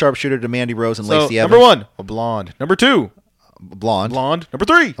 Double sharpshooter to Mandy Rose and Lacey Evans. Number 1, a blonde. Number 2, blonde. Number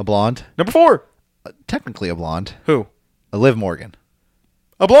 3, a blonde. Number 4, technically a blonde. Who? Liv Morgan.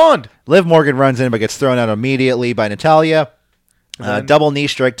 A blonde. Liv Morgan runs in but gets thrown out immediately by Natalya. Double knee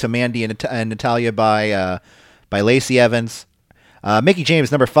strike to Mandy and Natalya by Lacey Evans. Mickey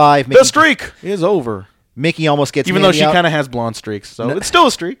James, number 5. The streak is over. Mickey almost gets even Mandy though she out. kind of has blonde streaks, so it's still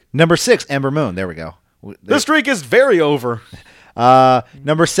a streak. Number 6, Ember Moon. There we go. The streak is very over.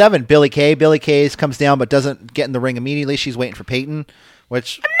 Number 7, Billie Kay. Billie Kay comes down but doesn't get in the ring immediately. She's waiting for Peyton,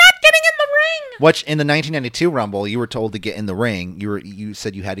 which I'm not getting in the ring. Which in the 1992 Rumble, you were told to get in the ring. You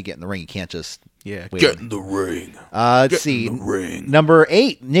said you had to get in the ring. You can't just get in the ring. Let's see. Number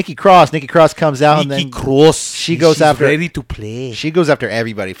 8, Nikki Cross. Nikki Cross comes out and then she goes after ready to play. She goes after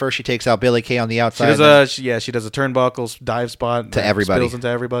everybody. First, she takes out Billie Kay on the outside. She does a turnbuckle dive spot to everybody. Spills into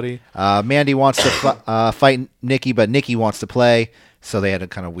everybody. Mandy wants to fight Nikki, but Nikki wants to play. So they had a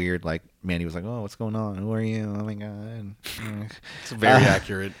kind of weird, like, Mandy was like, "Oh, what's going on? Who are you? Oh my god!" It's very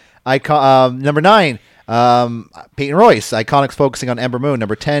accurate. Number 9, Peyton Royce. Iconics focusing on Ember Moon.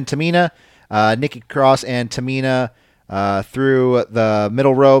 Number 10, Tamina. Nikki Cross and Tamina through the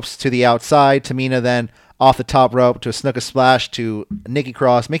middle ropes to the outside. Tamina then off the top rope to a Snuka Splash to Nikki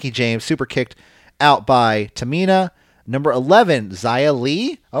Cross. Mickey James super kicked out by Tamina. Number 11, Xia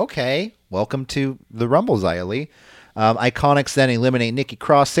Li. Okay, welcome to the Rumble, Xia Li. Iconics then eliminate Nikki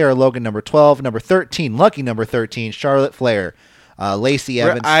Cross. Sarah Logan, number 12. Number 13, lucky number 13, Charlotte Flair. Lacey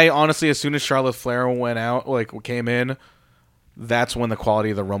Evans. I honestly, as soon as Charlotte Flair went out, came in, that's when the quality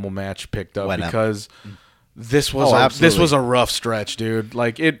of the Rumble match picked up because this was a rough stretch, dude.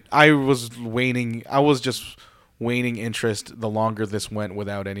 I was just waning interest the longer this went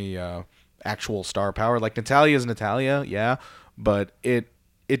without any actual star power. Like Natalya's Natalya, yeah, but it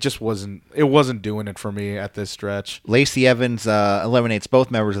just wasn't doing it for me at this stretch. Lacey Evans eliminates both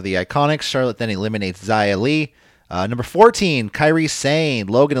members of the Iconics. Charlotte then eliminates Xia Li. Number 14, Kairi Sane.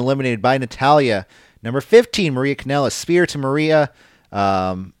 Logan eliminated by Natalya. Number 15, Maria Kanellis. Spear to Maria,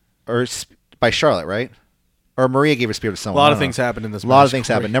 by Charlotte, right? Or Maria gave a spear to someone. A lot of things happened in this match. A lot of things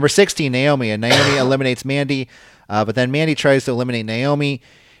happened. Number 16, Naomi. And Naomi eliminates Mandy, but then Mandy tries to eliminate Naomi.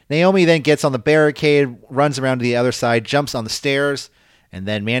 Naomi then gets on the barricade, runs around to the other side, jumps on the stairs, and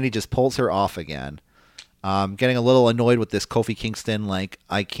then Mandy just pulls her off again. Getting a little annoyed with this Kofi Kingston,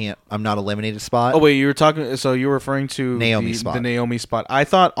 I'm not eliminated spot. Oh wait, you were referring to Naomi the Naomi spot. I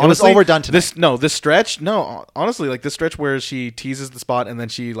thought honestly, it was overdone tonight. This stretch where she teases the spot and then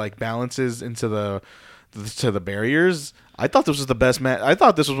she balances into the barriers. I thought this was the best match. I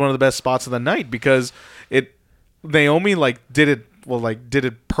thought this was one of the best spots of the night because Naomi did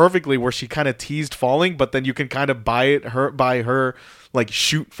it perfectly where she kind of teased falling, but then you can kind of buy her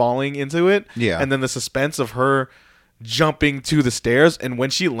shoot falling into it. Yeah. And then the suspense of her jumping to the stairs. And when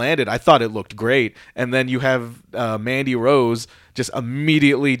she landed, I thought it looked great. And then you have Mandy Rose just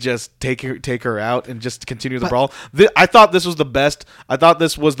immediately just take her out and just continue the brawl. I thought this was the best. I thought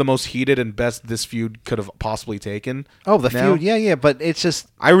this was the most heated and best this feud could have possibly taken. Oh, feud. Yeah. But it's just,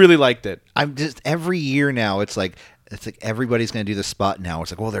 I really liked it. I'm just every year now. It's like it's like everybody's going to do the spot now.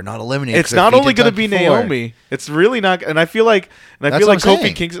 It's like, well, they're not eliminated. It's not only going to be Naomi. It's really not. And I feel like,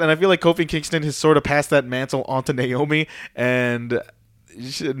 Kofi Kingston has sort of passed that mantle onto Naomi, and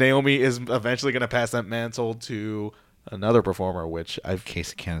Naomi is eventually going to pass that mantle to another performer, which I've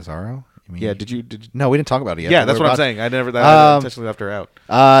Casey Cannizzaro. Yeah, did you? No, we didn't talk about it yet. Yeah, that's what I'm saying. I intentionally left her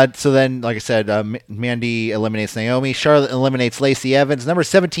out. So then, like I said, Mandy eliminates Naomi. Charlotte eliminates Lacey Evans. Number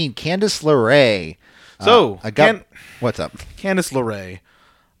 17, Candice LeRae. What's up? Candice LeRae.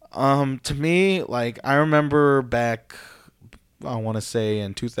 To me, like, I remember back, I want to say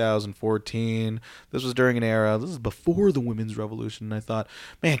in 2014, this was during an era, this is before the women's revolution, and I thought,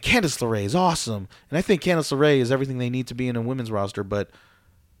 man, Candice LeRae is awesome. And I think Candice LeRae is everything they need to be in a women's roster, but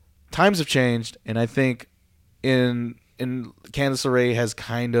times have changed, and I think in Candice LeRae has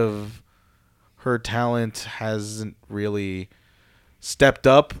kind of, her talent hasn't really stepped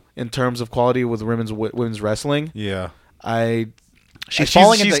up in terms of quality with women's wrestling. Yeah. She's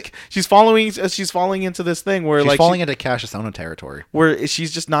falling into this thing where she's falling into Cassius Ohno territory, where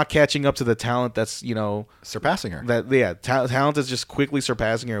she's just not catching up to the talent that's surpassing her. Talent is just quickly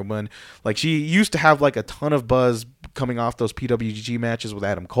surpassing her. When like she used to have like a ton of buzz coming off those PWG matches with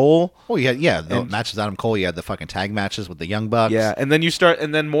Adam Cole. Oh the matches with Adam Cole. You had the fucking tag matches with the Young Bucks. Yeah, and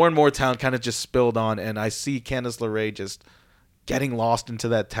then more and more talent kind of just spilled on, and I see Candice LeRae just getting lost into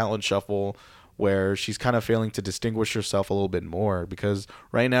that talent shuffle, where she's kind of failing to distinguish herself a little bit more, because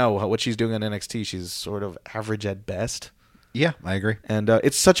right now what she's doing on NXT, she's sort of average at best. Yeah, I agree. And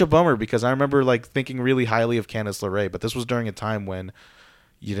it's such a bummer, because I remember like thinking really highly of Candice LeRae, but this was during a time when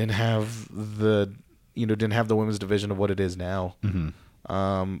you didn't have the women's division of what it is now. Mm-hmm.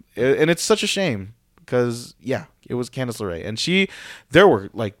 And it's such a shame, because it was Candice LeRae, and there were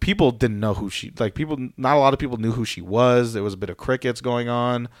like people didn't know not a lot of people knew who she was. There was a bit of crickets going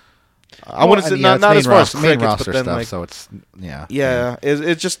on. I wouldn't say not as far as crickets, but then stuff, so it's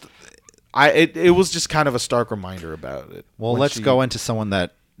it's just it was just kind of a stark reminder about it. Well, let's go into someone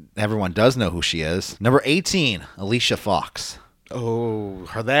that everyone does know who she is. Number 18, Alicia Fox. Oh,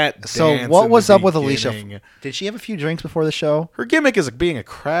 her that. So what was up with Alicia? Did she have a few drinks before the show? Her gimmick is being on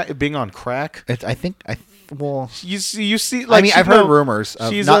crack. You see, like, I've heard rumors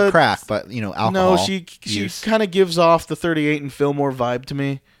of not crack, but alcohol. No, she kind of gives off the 38 and Fillmore vibe to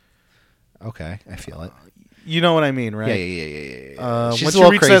me. Okay, I feel it. You know what I mean, right? Yeah. She's a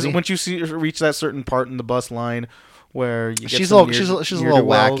little crazy. Once you reach that certain part in the bus line where you get she's a little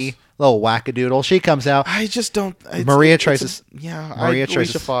wacky, little wackadoodle. She comes out. I just don't. Alicia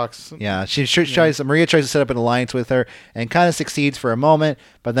Fox. Yeah, Maria tries to set up an alliance with her and kind of succeeds for a moment,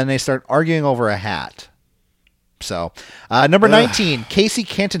 but then they start arguing over a hat. So, number 19, Casey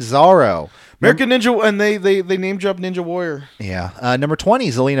Cantanzaro. American Ninja, and they name drop Ninja Warrior. Yeah. Number 20,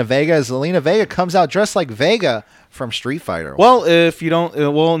 Zelina Vega. Zelina Vega comes out dressed like Vega from Street Fighter. Well, if you don't,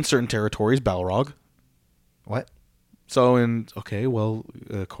 in certain territories, Balrog. What? So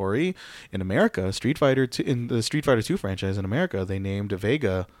Corey, in America, in the Street Fighter 2 franchise in America, they named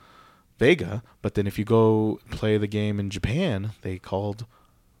Vega, but then if you go play the game in Japan, they called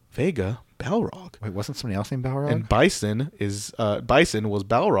Vega Balrog. Wait, wasn't somebody else named Balrog? And Bison was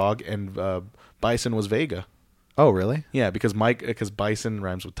Balrog, and Bison was Vega. Oh, really? Yeah, because Bison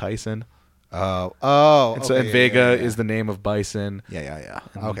rhymes with Tyson. And Vega is the name of Bison. Yeah.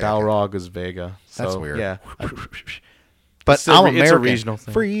 And Balrog is Vega. So, that's weird. Yeah. But I'm American. It's a regional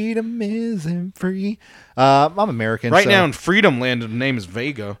thing. Freedom isn't free. I'm American. Right now in Freedom Land, the name is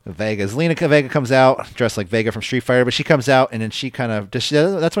Vega. Zelina Vega comes out dressed like Vega from Street Fighter, but she comes out and then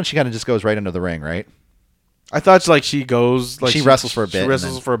that's when she kind of just goes right into the ring, right? I thought she goes like she wrestles for a bit. She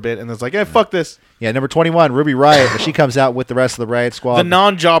wrestles for a bit, and it's like, fuck this. Yeah, number 21, Ruby Riott. She comes out with the rest of the Riot Squad. The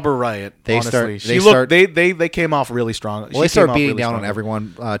non-jobber Riot. They came off really strong. Well, they start beating down on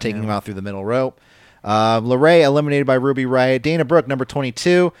everyone, taking them out through the middle rope. LeRae eliminated by Ruby Riott. Dana Brooke, number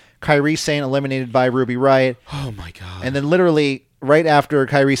 22. Kairi Sane eliminated by Ruby Riott. Oh my god! And then literally right after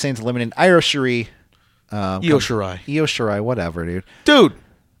Kairi Sane's eliminated, Io Shirai. Io Shirai, whatever, dude.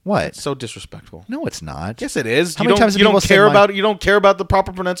 What? It's so disrespectful. No, it's not. Yes, it is. How many times you don't care about the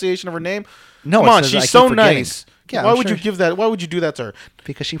proper pronunciation of her name? No, come on, she's so nice. Yeah, why would you give that? Why would you do that to her?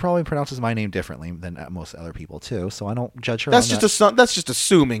 Because she probably pronounces my name differently than most other people too. So I don't judge her. That's just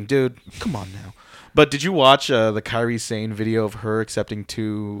assuming, dude. Come on now. But did you watch the Kairi Sane video of her accepting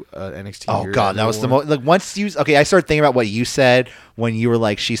 2 NXT? Oh god, that was the most. Like once you I started thinking about what you said when you were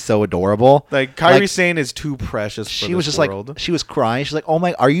like, she's so adorable. Like Kairi Sane is too precious. She was just world. Like she was crying. She's like, oh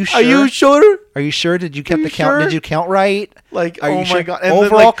my, are you sure? Are you sure? Are you sure? Did you keep the count? sure? Did you count right? Like, Are oh you my sure? god! And Overall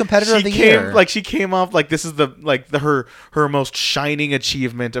then, like, competitor of the came, year. Like, she came off like this is her most shining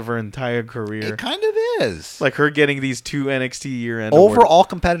achievement of her entire career. It kind of is. Like her getting these 2 NXT year-end awards. Overall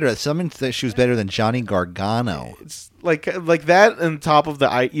competitor. Someone said she was better than Johnny Gargano. It's like that on top of the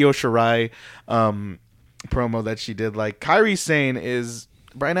Io Shirai promo that she did. Like, Kairi Sane is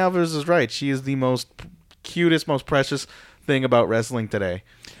Brian Alvarez is right. She is the most cutest, most precious thing about wrestling today.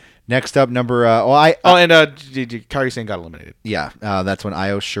 Next up, number Kairi Sane got eliminated. yeah, that's when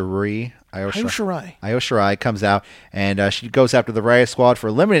Io Shirai Shirai. comes out and she goes after the Riot Squad for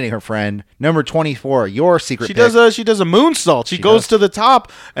eliminating her friend number 24. Your secret. She pick. does a moonsault. She goes to the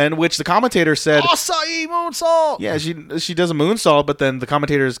top, and which the commentator said, Acai moonsault. yeah, she does a moonsault, but then the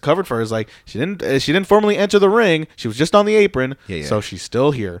commentators covered for her is like she didn't formally enter the ring. She was just on the apron, so she's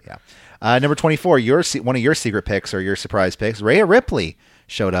still here. Yeah. Number 24, one of your secret picks or your surprise picks, Rhea Ripley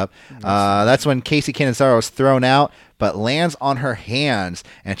showed up. That's when Casey Catanzaro is thrown out, but lands on her hands,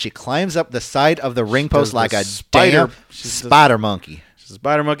 and she climbs up the side of the ring post like a spider monkey. She's a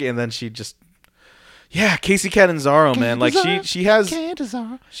spider monkey, and then she just, Casey Catanzaro, man, like she still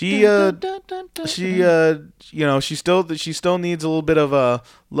needs a little bit of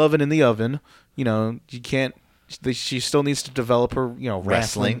loving in the oven. You know, she still needs to develop her,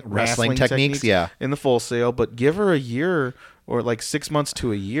 wrestling techniques, in the Full Sail, but give her a year or like 6 months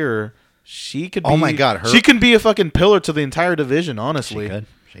to a year, she could be, oh my god, she can be a fucking pillar to the entire division, honestly.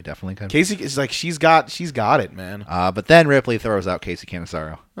 She definitely could. Casey is like, she's got it, man. But then Ripley throws out Casey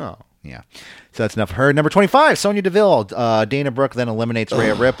Catanzaro. Oh. Yeah. So that's enough for her. Number 25, Sonya Deville. Dana Brooke then eliminates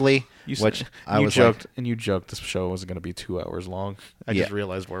Rhea Ripley, you joked this show wasn't going to be 2 hours long. I just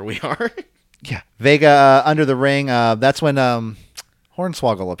realized where we are. Yeah. Vega under the ring. That's when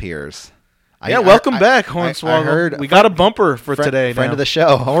Hornswoggle appears. Welcome back, Hornswoggle. I heard we got a bumper for today. Friend of the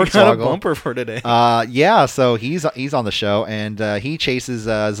show, Hornswoggle. We got a bumper for today. So he's on the show, and he chases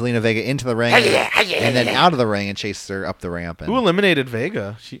Zelina Vega into the ring, and then out of the ring, and chases her up the ramp. And who eliminated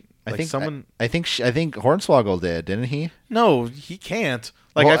Vega? I think Hornswoggle did, didn't he? No, he can't.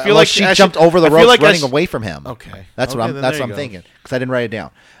 Like, I feel like she jumped over the ropes, running away from him. Okay, that's what I'm thinking, because I didn't write it down.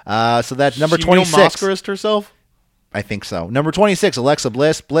 So that's number 26. She masqueraded herself. I think so. Number 26, Alexa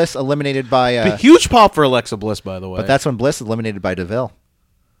Bliss. Bliss eliminated by... a huge pop for Alexa Bliss, by the way. But that's when Bliss eliminated by Deville.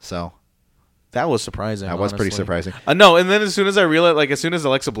 So... that was surprising. That was pretty surprising. No, and then as soon as I realized, as soon as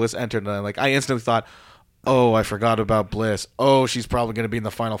Alexa Bliss entered, I instantly thought, oh, I forgot about Bliss. Oh, she's probably going to be in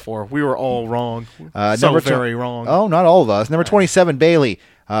the Final Four. We were all wrong. Very wrong. Oh, not all of us. Number 27, Bayley.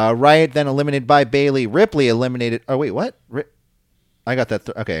 Riot then eliminated by Bayley. Ripley eliminated... Oh, wait, what? I got that.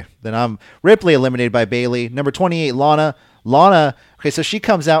 Okay. Then I'm Ripley eliminated by Bayley. Number 28, Lana. Okay, so she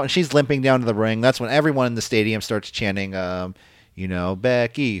comes out and she's limping down to the ring. That's when everyone in the stadium starts chanting,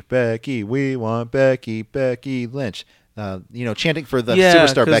 Becky, we want Becky Lynch. Chanting for the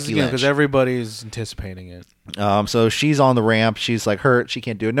superstar Becky Lynch. Because everybody's anticipating it. So she's on the ramp. She's like hurt. She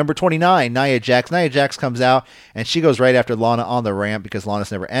can't do it. Number 29, Nia Jax. Nia Jax comes out and she goes right after Lana on the ramp because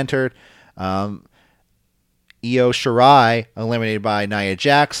Lana's never entered. Io Shirai eliminated by Nia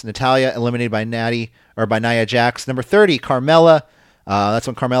Jax. Natalya eliminated by Nia Jax. Number 30, Carmella. That's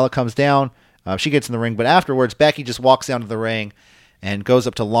when Carmella comes down. She gets in the ring, but afterwards, Becky just walks down to the ring and goes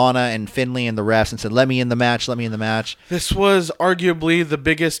up to Lana and Finlay and the refs and said, let me in the match. This was arguably the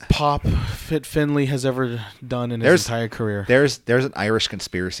biggest pop Fit Finlay has ever done in his entire career. There's an Irish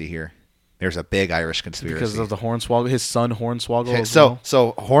conspiracy here. There's a big Irish conspiracy. Because of the Hornswoggle, his son Hornswoggle.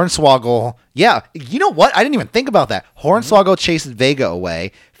 So Hornswoggle, yeah. You know what? I didn't even think about that. Hornswoggle chases Vega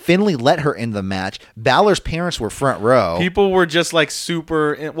away. Finlay let her in the match. Balor's parents were front row. People were just like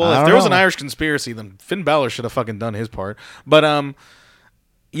super... Well, if there was an Irish conspiracy, then Finn Balor should have fucking done his part. But,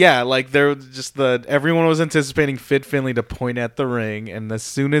 everyone was anticipating Fit Finlay to point at the ring, and as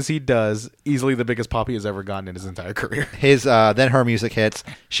soon as he does, easily the biggest pop he has ever gotten in his entire career. Then her music hits.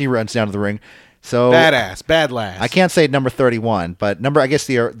 She runs down to the ring. So badass, bad lass. I can't say number 31, but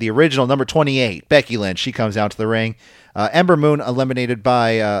the original number 28, Becky Lynch. She comes down to the ring. Ember Moon eliminated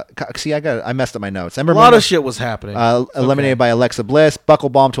by. I messed up my notes. A lot of shit was happening. Eliminated by Alexa Bliss. Buckle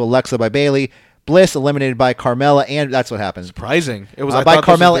bomb to Alexa by Bayley. Bliss eliminated by Carmella, and that's what happened. Surprising. It was by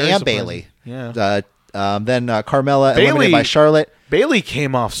Carmella and Bayley. Yeah. Then Carmella eliminated by Charlotte. Bayley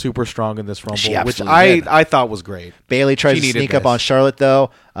came off super strong in this Rumble, which I thought was great. Bayley tries to sneak up on Charlotte,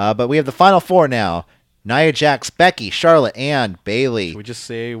 though. But we have the final four now. Nia Jax, Becky, Charlotte, and Bayley. Can we just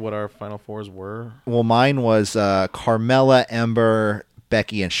say what our final fours were? Well, mine was Carmella, Ember,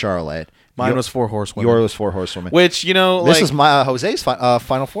 Becky, and Charlotte. Mine was 4 horsewomen. Yours was 4 horsewomen. Which, this is my Jose's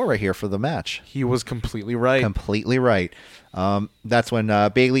final 4 right here for the match. He was completely right. Completely right. That's when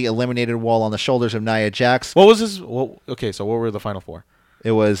Bayley eliminated Wall on the shoulders of Nia Jax. What was his? Okay, so what were the final 4?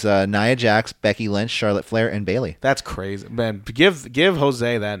 It was Nia Jax, Becky Lynch, Charlotte Flair, and Bayley. That's crazy, man. Give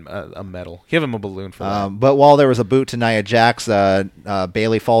Jose that a medal. Give him a balloon for that. But while there was a boot to Nia Jax,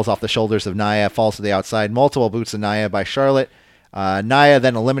 Bayley falls off the shoulders of Nia, falls to the outside. Multiple boots to Nia by Charlotte. Nia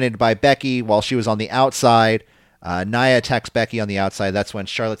then eliminated by Becky while she was on the outside. Nia attacks Becky on the outside. That's when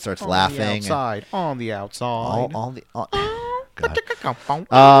Charlotte starts laughing. On the outside.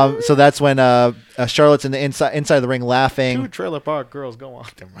 So that's when Charlotte's in the inside of the ring laughing. 2 Trailer Park Girls, go on.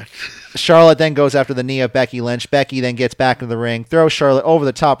 Charlotte then goes after the knee of Becky Lynch. Becky then gets back into the ring, throws Charlotte over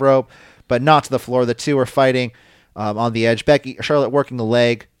the top rope, but not to the floor. The two are fighting on the edge. Charlotte working the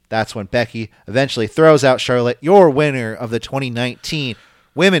leg. That's when Becky eventually throws out Charlotte, your winner of the 2019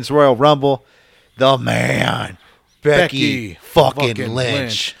 Women's Royal Rumble, the man, Becky fucking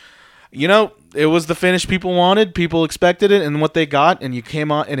Lynch. It was the finish people wanted, people expected it, and what they got, and it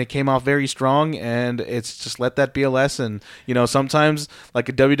came off very strong, and it's just let that be a lesson. Sometimes like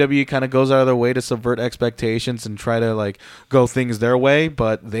a WWE kind of goes out of their way to subvert expectations and try to go things their way,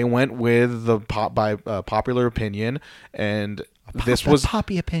 but they went with the popular opinion, and this was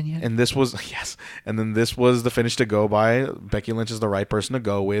poppy opinion, and this was yes, and then this was the finish to go by. Becky Lynch is the right person to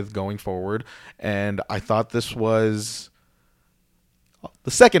go with going forward, and I thought this was.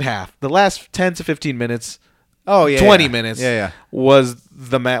 The second half, the last 10 to 15 minutes, 20 minutes, was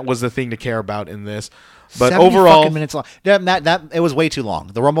the thing to care about in this. But overall, minutes long. That it was way too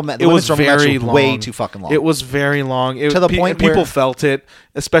long. The Rumble match, was very long. Way too fucking long. It was very long. To the point people felt it,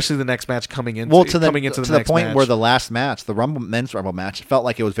 especially the next match coming into to the point where the last match, the men's Rumble match, felt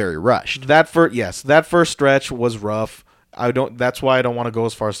like it was very rushed. That first stretch was rough. That's why I don't want to go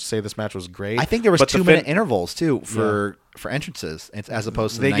as far as to say this match was great. I think there was 2-minute intervals too for entrances as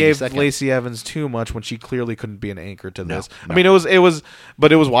opposed to they 90 gave seconds. Lacey Evans too much when she clearly couldn't be an anchor to this. No. I mean, it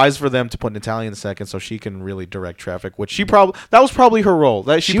was wise for them to put Natalya in the second so she can really direct traffic, which that was probably her role.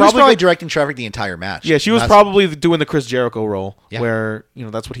 She was probably directing traffic the entire match. Yeah, she was probably doing the Chris Jericho role, where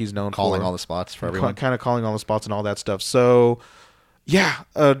that's what he's known calling for, all the spots for everyone, kind of calling all the spots and all that stuff. So. Yeah,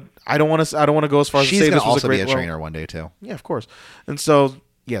 I don't want to go as far as to say this was a great. She's going to also be a trainer one day too. Yeah, of course. And so,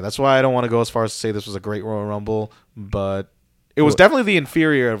 that's why I don't want to go as far as to say this was a great Royal Rumble, but it was definitely the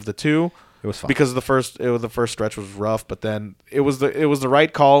inferior of the two. It was fun because the first stretch was rough, but then it was the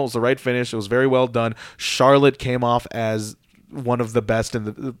right call, it was the right finish. It was very well done. Charlotte came off as one of the best in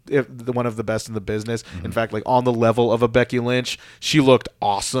the business. Mm-hmm. In fact, on the level of a Becky Lynch, she looked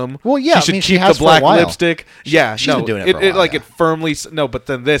awesome. Well, yeah, she should keep the black lipstick. Yeah, she's been doing it for a while. It firmly but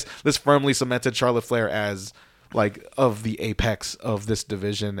then this firmly cemented Charlotte Flair as of the apex of this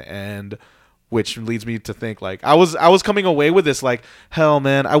division, and which leads me to think I was coming away with this hell,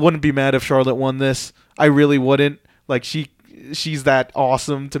 man, I wouldn't be mad if Charlotte won this. I really wouldn't. She's that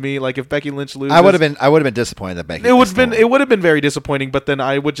awesome to me. If Becky Lynch loses, I would have been disappointed that Becky. It would have been very disappointing. But then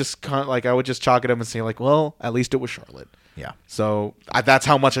I would just I would just chalk it up and say well, at least it was Charlotte. Yeah. So that's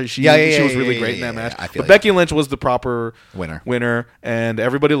how much she was really great in that match. But Becky Lynch was the proper winner, and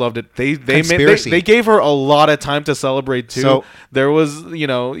everybody loved it. They gave her a lot of time to celebrate too. So, there was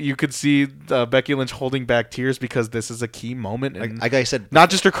you could see Becky Lynch holding back tears because this is a key moment. And like I said, not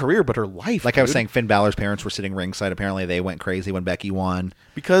just her career but her life. I was saying, Finn Balor's parents were sitting ringside. Apparently, they went crazy when Becky won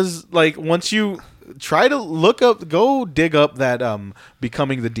because once you. Try to go dig up that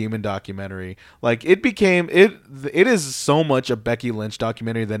Becoming the Demon documentary. It is so much a Becky Lynch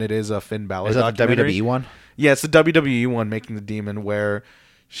documentary than it is a Finn Balor documentary. Is that the WWE one? Yeah, it's the WWE one, Making the Demon, where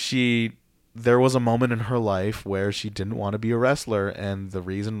there was a moment in her life where she didn't want to be a wrestler, and the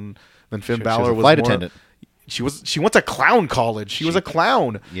reason then Finn Balor was a flight attendant. She went to clown college. She was a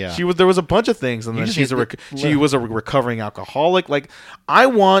clown. Yeah. There was a bunch of things, and then she was a recovering alcoholic. I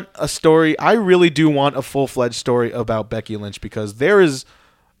want a story. I really do want a full-fledged story about Becky Lynch, because there is,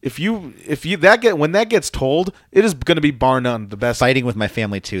 when that gets told, it is going to be bar none the best. Fighting with My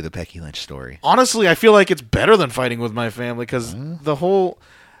Family 2, the Becky Lynch story. Honestly, I feel like it's better than Fighting with My Family, because the whole.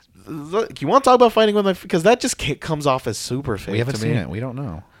 You want to talk about Fighting with My, because that just comes off as super fake. We haven't seen it. We don't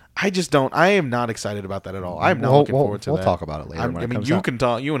know. I just don't. I am not excited about that at all. I'm not looking forward to that. We'll talk about it later. You can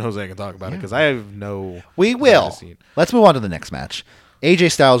talk. You and Jose can talk about it, because I have no. We will. Let's move on to the next match.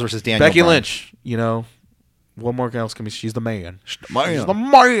 AJ Styles versus Daniel Becky Bryan. Lynch. What more else can be? She's the man. She's the man. She's the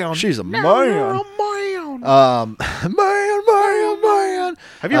man. She's a man. You're a man. Man.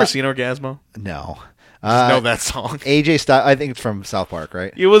 Have you ever seen Orgasmo? No. Know that song. AJ Styles, I think it's from South Park,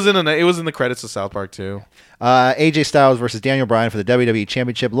 right? It was in the credits of South Park too. AJ Styles versus Daniel Bryan for the WWE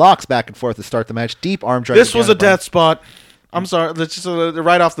Championship. Locks back and forth to start the match. Deep arm drag. This was a death spot. I'm sorry. That's just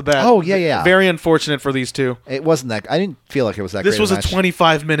right off the bat. Oh, yeah. Very unfortunate for these two. It wasn't that. I didn't feel like it was that. This great was a a match.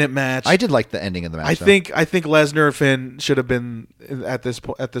 25-minute match. I did like the ending of the match. I think Lesnar and Finn should have been at this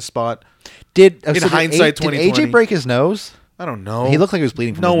spot. Did hindsight, did 2020. AJ break his nose? I don't know. He looked like he was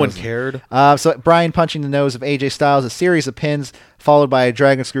bleeding from No his one nose. cared. So Bryan punching the nose of AJ Styles, a series of pins followed by a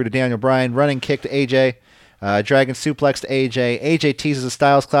dragon screw to Daniel Bryan, running kick to AJ, dragon suplex to AJ. AJ teases a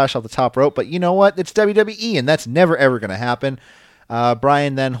Styles clash off the top rope, but you know what? It's WWE, and that's never ever going to happen.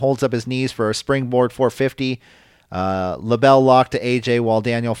 Bryan then holds up his knees for a springboard 450. LaBelle lock to AJ while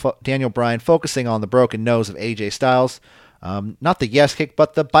Daniel Bryan focusing on the broken nose of AJ Styles. Not the yes kick,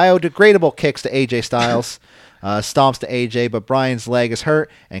 but the biodegradable kicks to AJ Styles. Stomps to AJ, but Bryan's leg is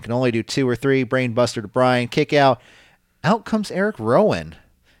hurt and can only do 2 or 3. Brainbuster to Bryan. Kick out. Out comes Eric Rowan.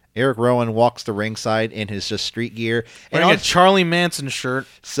 Eric Rowan walks the ringside in his just street gear. Wearing a Charlie Manson shirt.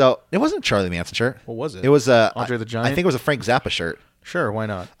 So it wasn't a Charlie Manson shirt. What was it? It was Andre the Giant? I think it was a Frank Zappa shirt. Sure, why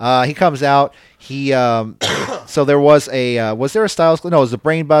not? He comes out. He so there was a was there a Styles? No, it was a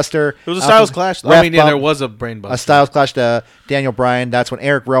Brainbuster. It was a Styles clash. I mean, yeah, there was a Brainbuster. A Styles clash to Daniel Bryan. That's when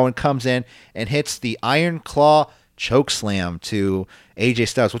Eric Rowan comes in and hits the Iron Claw choke slam to AJ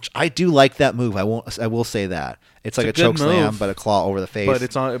Styles, which I do like that move. I will say that. It's like a choke slam, but a claw over the face.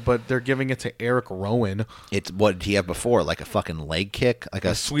 But they're giving it to Eric Rowan. It's what did he have before? Like a fucking leg kick, like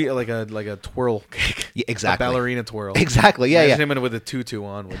a sweet, like a twirl kick. Yeah, exactly. A ballerina twirl. Exactly. Yeah, Imagine him with a tutu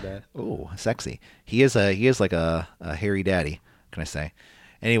on with that. Ooh, sexy. He is like a hairy daddy. Can I say?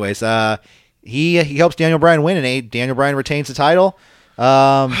 Anyways, he helps Daniel Bryan win, and Daniel Bryan retains the title.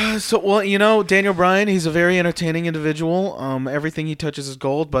 Daniel Bryan, he's a very entertaining individual. Everything he touches is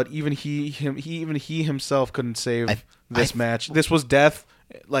gold, but even he himself couldn't save this match. This was death.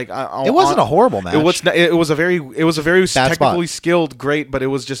 Like it wasn't a horrible match. It was a very Bad technically spot. skilled, great, but it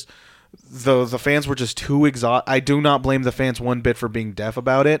was just the fans were just too exhausted. I do not blame the fans one bit for being deaf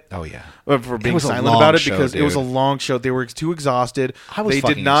about it. Oh yeah, for being silent about it because it was a long show. They were too exhausted. I was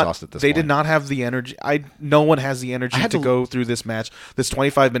fucking exhausted at this They point. did not have the energy. No one has the energy to go through this match, this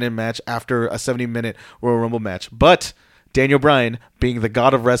 25-minute match after a 70-minute Royal Rumble match. But Daniel Bryan, being the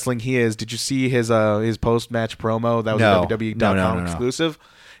god of wrestling he is, did you see his post-match promo? That was No. a WWE.com No. exclusive.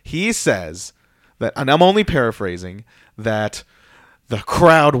 He says that, and I'm only paraphrasing, that the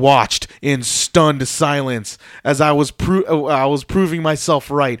crowd watched in stunned silence as I was proving myself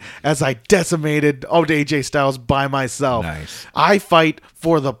right as I decimated AJ Styles by myself. Nice. I fight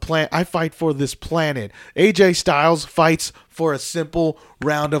for this planet. AJ Styles fights for a simple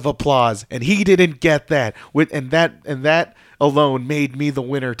round of applause, and he didn't get that. And that alone made me the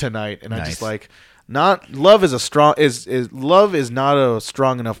winner tonight. And Nice. I just like love is not a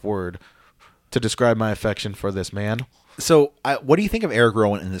strong enough word to describe my affection for this man. So, what do you think of Eric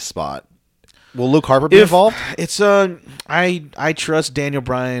Rowan in this spot? Will Luke Harper be involved? It's I trust Daniel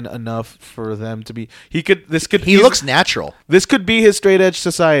Bryan enough for them to be. He looks natural. This could be his straight edge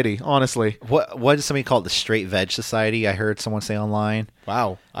society. Honestly, What does somebody call it? The Straight Veg Society? I heard someone say online.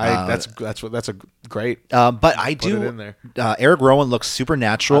 wow. That's a great. But I Put do. it in there. Eric Rowan looks super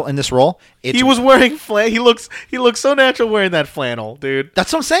natural in this role. He was wearing He looks so natural wearing that flannel, dude.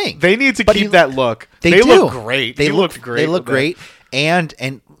 That's what I'm saying. They need to keep that look. They They do. look great. They He look looked great. They look with that. great. And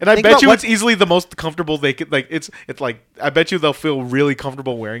I think bet about you what- it's easily the most comfortable they could. Like it's like I bet you they'll feel really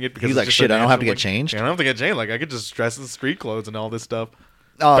comfortable wearing it because He's it's like, just shit, a I don't have to natural get changed? Yeah, I don't have to get changed. Like I could just dress in street clothes and all this stuff.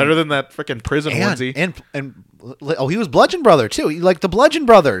 Better than that freaking prison onesie. And he was Bludgeon Brother too. He like the Bludgeon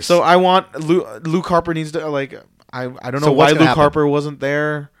Brothers. So I want Luke Harper needs to like I don't know So why what's Luke gonna happen? Harper wasn't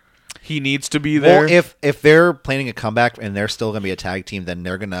there. He needs to be there. Well, if they're planning a comeback and they're still going to be a tag team, then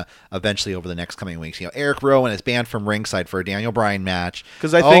they're going to eventually over the next coming weeks. Eric Rowan is banned from ringside for a Daniel Bryan match.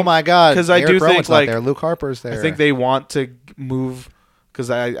 Oh my god! Because I Eric do Rowan's think not like there. Luke Harper's there. I think they want to move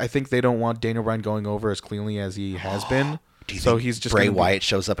because I think they don't want Daniel Bryan going over as cleanly as he has been. Do you so think he's just Bray gonna be- Wyatt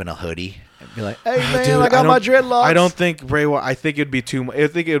shows up in a hoodie and be like, "Hey man, Dude, I got my don't- dreadlocks." I don't think Bray Wyatt. I think it'd be I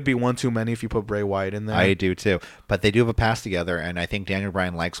think it would be one too many if you put Bray Wyatt in there. I do too, but they do have a past together, and I think Daniel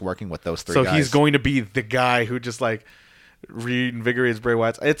Bryan likes working with those three so guys. he's going to be the guy who just like reinvigorates Bray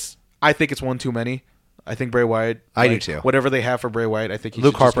Wyatt. I think it's one too many. I think Bray Wyatt. I do like, too. Whatever they have for Bray Wyatt, I think he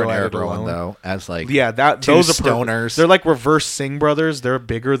Luke should just Harper go and at Eric it Rowan alone. though, as like Those are stoners. They're like reverse Singh brothers. They're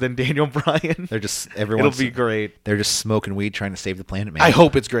bigger than Daniel Bryan. They're just everyone's. It'll be great. They're just smoking weed, trying to save the planet, man. I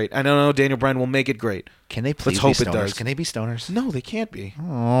hope it's great. I don't know. Daniel Bryan will make it great. Can they please hope be it stoners? does. Can they be stoners? No, they can't be.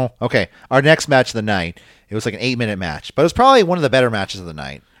 Oh, okay. Our next match of the night. It was like an 8-minute match, but it was probably one of the better matches of the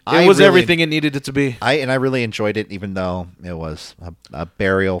night. It was everything it needed it to be. I really enjoyed it, even though it was a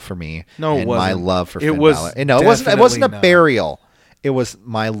burial for me. No, it and wasn't. my love for It Finn was Balor. No, it wasn't. It wasn't a definitely not. burial. It was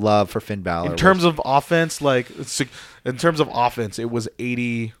my love for Finn Balor. In terms of offense, it was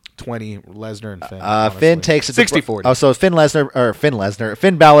 80-20 Lesnar and Finn. Finn honestly. takes it 60-40. Oh, so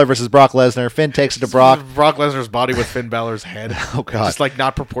Finn Balor versus Brock Lesnar. Finn takes it to Brock. Brock Lesnar's body with Finn Balor's head. Oh, God. Just like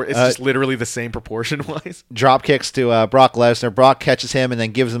not It's just literally the same proportion wise. Drop kicks to Brock Lesnar. Brock catches him and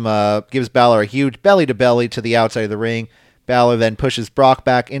then gives Balor a huge belly to belly to the outside of the ring. Balor then pushes Brock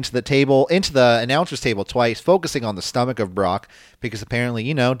back into the announcer's table twice, focusing on the stomach of Brock because apparently,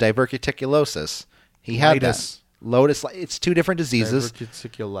 diverticulosis. He had that. Lotus. It's two different diseases.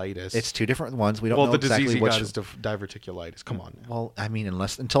 Diverticulitis. It's two different ones. We don't know the exactly disease he which. got is diverticulitis. Come on. Well, I mean,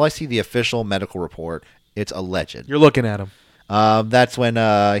 until I see the official medical report, it's alleged. You're looking at him. That's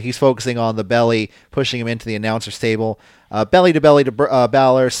when he's focusing on the belly, pushing him into the announcer's table. Belly to belly to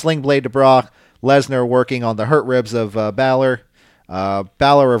Balor, sling blade to Brock. Lesnar working on the hurt ribs of Balor.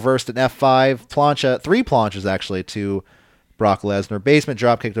 Balor reversed an F5. Three planches actually to Brock Lesnar. Basement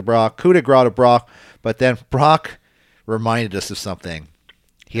dropkick to Brock. Coup de grace to Brock. But then Brock reminded us of something.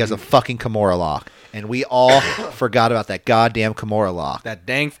 He has a fucking Kimura lock. And we all forgot about that goddamn Kimura lock. That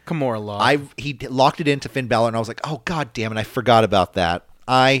dang Kimura lock. He locked it into Finn Balor, and I was like, oh, god damn it, I forgot about that.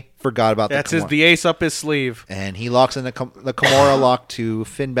 I forgot about that. That's the ace up his sleeve. And he locks in the Kimura lock to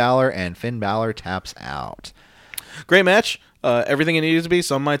Finn Balor, and Finn Balor taps out. Great match. Everything it needed to be.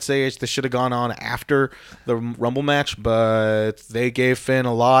 Some might say this should have gone on after the Rumble match, but they gave Finn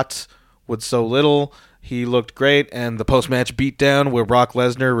a lot with so little. He looked great, and the post-match beatdown where Brock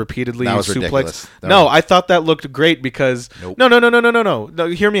Lesnar repeatedly That was suplexed. ridiculous. I thought that looked great because Nope. No.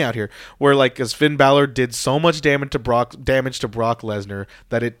 Hear me out here. Where as Finn Balor did so much damage to Brock Lesnar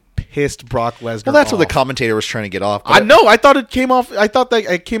that it pissed Brock Lesnar. Well, that's off. what the commentator was trying to get off. I know. I thought it came off. I thought that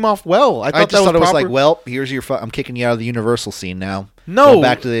it came off well. I just thought it was proper. like, well, here's your. I'm kicking you out of the Universal scene now. No, go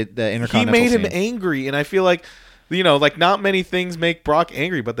back to the Intercontinental. He made him scene. angry, and I feel like, not many things make Brock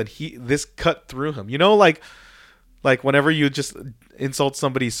angry, but then this cut through him. Like whenever you just insult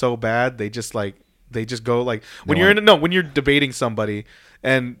somebody so bad, they just go like when you're debating somebody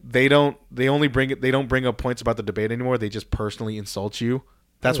and they don't bring up points about the debate anymore. They just personally insult you.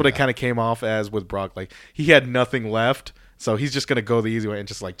 That's what it kind of came off as with Brock. Like he had nothing left, so he's just gonna go the easy way and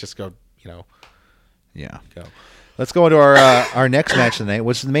just go. Yeah. Go. Let's go into our next match tonight,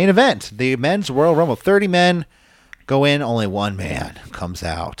 which is the main event, the Men's Royal Rumble. 30 men go in, only one man comes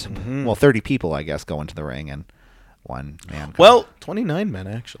out. Mm-hmm. Well, 30 people, I guess, go into the ring, and one man comes out. 29 men,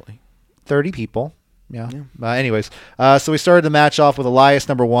 actually. 30 people. Yeah. Anyways, so we started the match off with Elias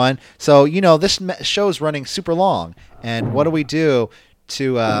number 1. So, this show's running super long, and what do we do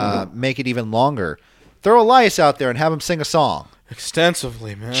to make it even longer? Throw Elias out there and have him sing a song.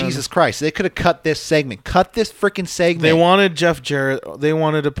 Extensively, man. Jesus Christ. They could have cut this segment. Cut this freaking segment. They wanted Jeff Jarrett. They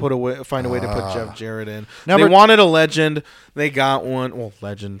wanted to find a way to put Jeff Jarrett in. They wanted a legend. They got one. Well,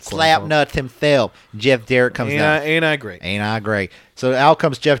 legend. Slap nuts himself. Jeff Jarrett comes down. Ain't I great? Ain't I great? So out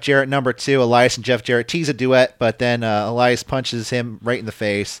comes Jeff Jarrett, number 2. Elias and Jeff Jarrett tease a duet, but then Elias punches him right in the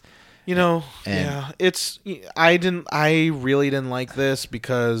face. I really didn't like this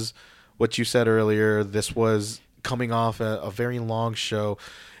because what you said earlier, this was coming off a very long show.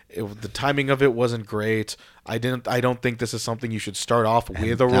 The timing of it wasn't great. I don't think this is something you should start off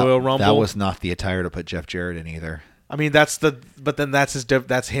with a Royal Rumble. That was not the attire to put Jeff Jarrett in either. I mean, that's him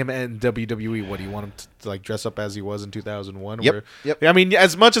and WWE. What do you want him to dress up as he was in 2001? Yep. I mean,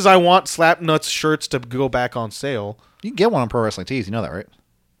 as much as I want Slapnuts shirts to go back on sale, you can get one on Pro Wrestling Tees. You know that, right?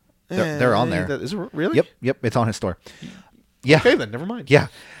 They're on there. Is it really? Yep. It's on his store. Yeah. Okay, then never mind. Yeah.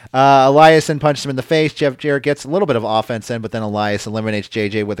 Elias then punches him in the face. Jeff Jarrett gets a little bit of offense in, but then Elias eliminates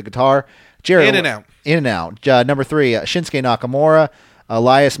JJ with a guitar. Jarrett, in and out. Number 3, Shinsuke Nakamura.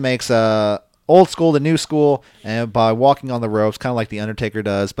 Elias makes old school to new school, and by walking on the ropes, kind of like The Undertaker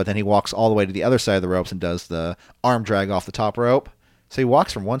does, but then he walks all the way to the other side of the ropes and does the arm drag off the top rope. So he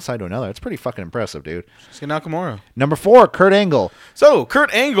walks from one side to another. It's pretty fucking impressive, dude. Shinsuke Nakamura. Number 4, Kurt Angle. So,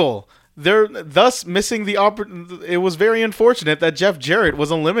 Kurt Angle. They're thus missing the opportunity. It was very unfortunate that Jeff Jarrett was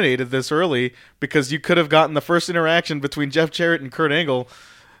eliminated this early because you could have gotten the first interaction between Jeff Jarrett and Kurt Angle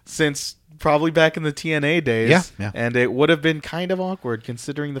since probably back in the TNA days. Yeah. And it would have been kind of awkward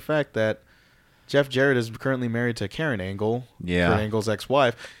considering the fact that Jeff Jarrett is currently married to Karen Angle, Yeah. Kurt Angle's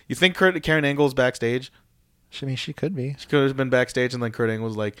ex-wife. You think Karen Angle's backstage? I mean, she could be. She could have been backstage, and then Kurt Angle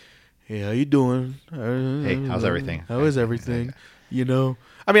was like, "Hey, how you doing? Hey, how's everything? How is everything?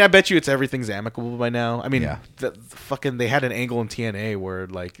 I mean, I bet you everything's amicable by now. I mean, Yeah. the fucking they had an angle in TNA where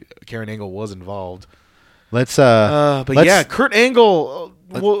Karen Angle was involved. Let's Kurt Angle.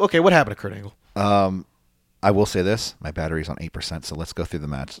 Okay, what happened to Kurt Angle? I will say this: my battery's on 8%, so let's go through the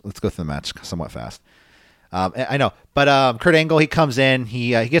match. Let's go through the match somewhat fast. I know, but Kurt Angle, he comes in,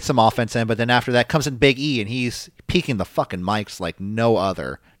 he gets some offense in, but then after that comes in Big E, and he's peeking the fucking mics like no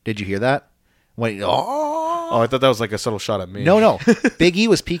other. Did you hear that? I thought that was like a subtle shot at me. No. Big E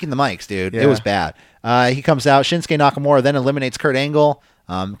was peeking the mics, dude. Yeah. It was bad. He comes out. Shinsuke Nakamura then eliminates Kurt Angle,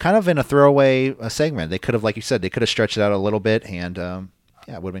 kind of in a throwaway segment. They could have, like you said, they could have stretched it out a little bit, and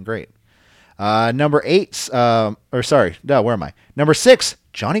it would have been great. Number 6,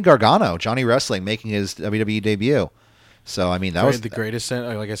 Johnny Gargano, Johnny Wrestling, making his WWE debut. So, I mean, that was the greatest,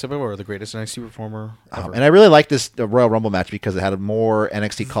 like I said before, the greatest NXT performer ever. And I really like this Royal Rumble match because it had more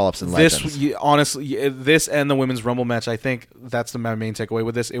NXT call-ups and legends. Honestly, this and the Women's Rumble match, I think that's my main takeaway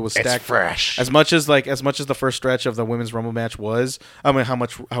with this. It was stacked. It's fresh. As much as the first stretch of the Women's Rumble match was, I mean,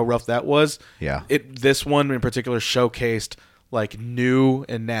 how rough that was. Yeah. This one in particular showcased like new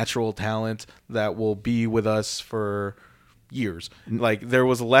and natural talent that will be with us for years. Like there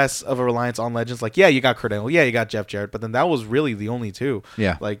was less of a reliance on legends. Like, yeah, you got Kurt Angle, yeah, you got Jeff Jarrett, but then that was really the only two.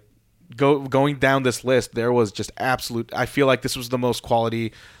 Yeah. Like going down this list, there was just absolute. I feel like this was the most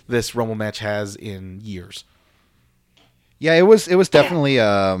quality this Rumble match has in years. Yeah, it was definitely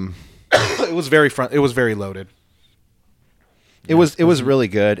it was very front. It was very loaded. It was really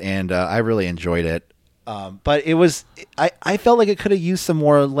good, and I really enjoyed it. But it was I felt like it could have used some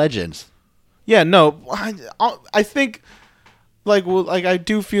more legends. Yeah, no, I think like I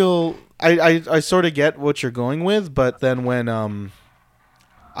do feel I sort of get what you're going with, but then when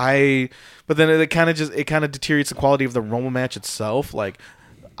it kind of deteriorates the quality of the Rumble match itself. Like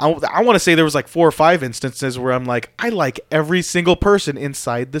I want to say there was like 4 or 5 instances where I'm like, I like every single person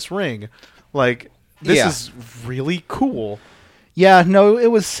inside this ring. Like this is really cool. Yeah, no,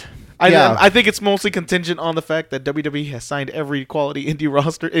 it was. I think it's mostly contingent on the fact that WWE has signed every quality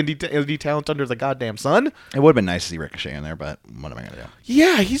indie talent under the goddamn sun. It would have been nice to see Ricochet in there, but what am I going to do?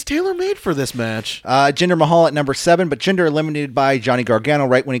 Yeah, he's tailor-made for this match. Jinder Mahal at number 7, but Jinder eliminated by Johnny Gargano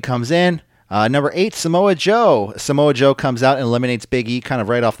right when he comes in. Number 8, Samoa Joe. Samoa Joe comes out and eliminates Big E kind of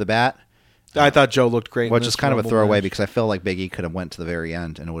right off the bat. I thought Joe looked great. Which is kind of a throwaway match because I feel like Big E could have went to the very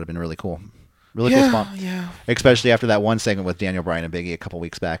end and it would have been really cool. Really cool spot. Yeah. Especially after that one segment with Daniel Bryan and Big E a couple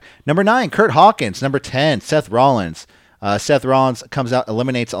weeks back. Number 9, Kurt Hawkins. Number 10, Seth Rollins. Seth Rollins comes out,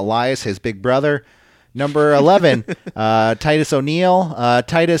 eliminates Elias, his big brother. Number 11, Titus O'Neil.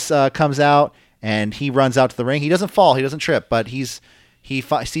 Titus comes out and he runs out to the ring. He doesn't fall. He doesn't trip, but he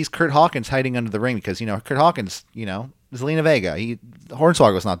sees Kurt Hawkins hiding under the ring because, Kurt Hawkins, is Zelina Vega.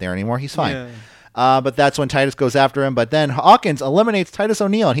 Hornswoggle's not there anymore. He's fine. Yeah. But that's when Titus goes after him. But then Hawkins eliminates Titus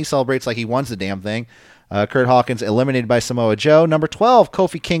O'Neil, and he celebrates like he won the damn thing. Kurt Hawkins eliminated by Samoa Joe. Number 12,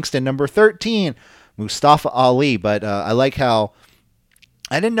 Kofi Kingston. Number 13, Mustafa Ali. But I like how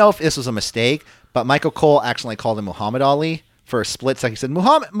I didn't know if this was a mistake, but Michael Cole accidentally called him Muhammad Ali for a split second. He said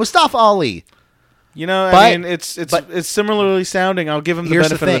Mustafa Ali. I mean, it's similarly sounding. I'll give him the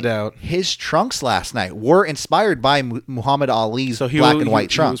benefit of the doubt. His trunks last night were inspired by Muhammad Ali's black and white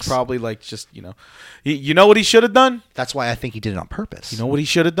trunks. He was probably like just, you know what he should have done? That's why I think he did it on purpose. You know what he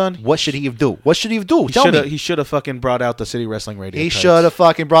should have done? What should he have do? He should have fucking brought out the City Wrestling Radio. He should have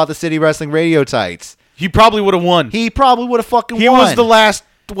fucking brought the City Wrestling Radio tights. He probably would have won. He probably would have fucking won. He was the last.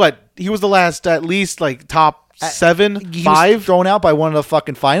 What? He was the last at least like top 7, he 5. Was thrown out by one of the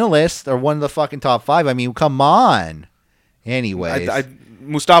fucking finalists or one of the fucking top 5. I mean, come on. Anyways,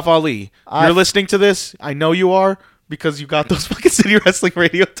 Mustafa Ali, you're listening to this. I know you are because you got those fucking City Wrestling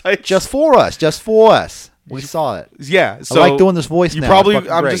Radio types. Just for us. We saw it. Yeah, so I like doing this voice. You now. probably.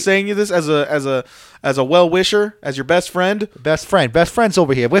 I'm just saying you this as a well wisher, as your best friend. Best friends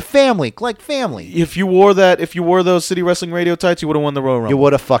over here. We're family, like family. If you wore those City Wrestling Radio tights, you would have won the Royal Rumble. You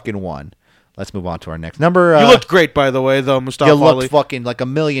would have fucking won. Let's move on to our next number. You looked great, by the way, though, Mustafa Ali. You looked fucking like $1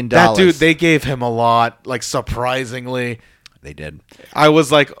 million. That dude, they gave him a lot, like surprisingly. They did. I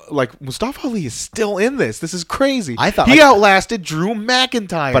was like Mustafa Ali is still in this. This is crazy. I thought he outlasted Drew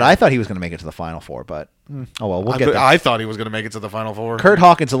McIntyre. But I thought he was going to make it to the Final Four. But we'll get there. I thought he was going to make it to the Final Four. Kurt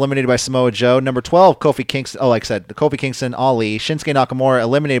Hawkins eliminated by Samoa Joe. Number 12, Kofi Kingston. Oh, like I said, Kofi Kingston, Ali, Shinsuke Nakamura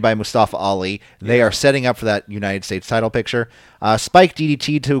eliminated by Mustafa Ali. They are setting up for that United States title picture. Spike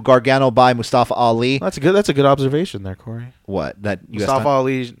DDT to Gargano by Mustafa Ali. That's a good observation there, Corey. What that Mustafa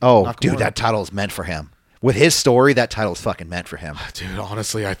Ali? Oh, Nakamura. Dude, that title is meant for him. With his story, that title is fucking meant for him. Dude,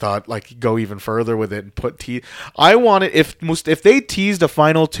 honestly, I thought go even further with it and put I wanted if they teased a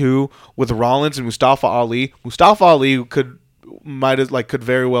final 2 with Rollins and Mustafa Ali could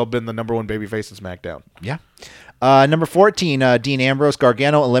very well have been the number one babyface in SmackDown. Yeah. Number 14, Dean Ambrose.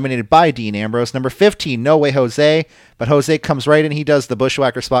 Gargano eliminated by Dean Ambrose. Number 15, No Way Jose. But Jose comes right in. He does the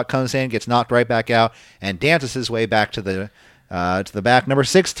bushwhacker spot, comes in, gets knocked right back out, and dances his way back to the back. Number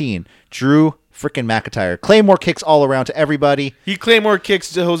 16, Drew freaking McIntyre. Claymore kicks all around to everybody. He Claymore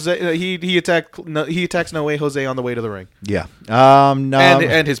kicks to Jose. He attacks No Way Jose on the way to the ring. Yeah.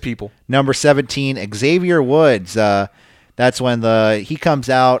 And his people. Number 17, Xavier Woods. That's when he comes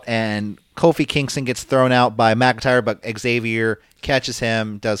out and Kofi Kingston gets thrown out by McIntyre, but Xavier catches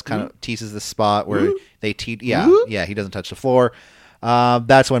him, teases the spot where they he doesn't touch the floor.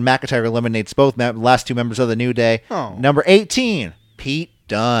 That's when McIntyre eliminates both last two members of the New Day. Oh. Number 18, Pete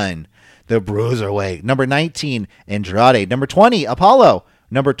Dunne, the Bruiserweight. Number 19, Andrade. Number 20, Apollo.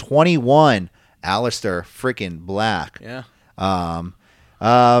 Number 21, Aleister freaking Black. Yeah.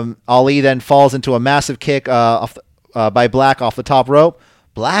 Ali then falls into a massive kick by Black off the top rope.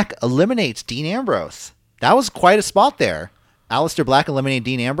 Black eliminates Dean Ambrose. That was quite a spot there. Aleister Black eliminated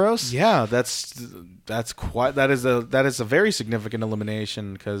Dean Ambrose. Yeah, that is a very significant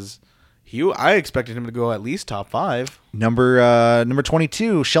elimination because I expected him to go at least top 5. Number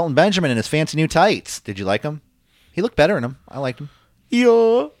 22, Shelton Benjamin in his fancy new tights. Did you like him? He looked better in them. I liked him.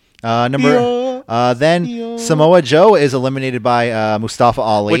 Yeah. Then Samoa Joe is eliminated by Mustafa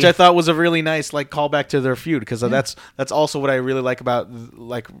Ali, which I thought was a really nice callback to their feud because that's also what I really like about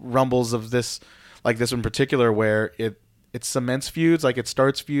rumbles of this in particular, where it cements feuds, it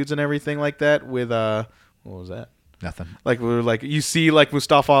starts feuds and everything like that with what was that? Nothing. You see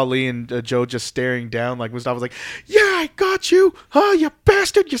Mustafa Ali and Joe just staring down. Mustafa's like, "Yeah, I got you, huh? You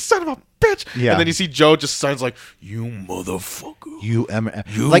bastard! You son of a bitch!" Yeah. And then you see Joe just sounds like, "You motherfucker!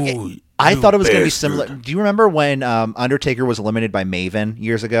 I thought it was going to be similar. Do you remember when Undertaker was eliminated by Maven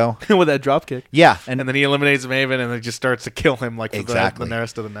years ago with that drop kick? Yeah, and then he eliminates Maven and then just starts to kill him exactly. for the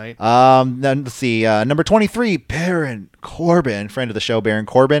rest of the night. Then let's see. Number 23, Baron Corbin, friend of the show, Baron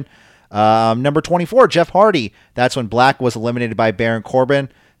Corbin. Number 24, Jeff Hardy. That's when Black was eliminated by Baron Corbin.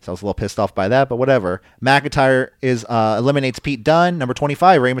 So I was a little pissed off by that, but whatever. McIntyre eliminates Pete Dunne. Number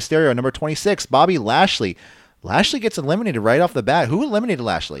 25, Rey Mysterio. Number 26, Bobby Lashley. Lashley gets eliminated right off the bat. Who eliminated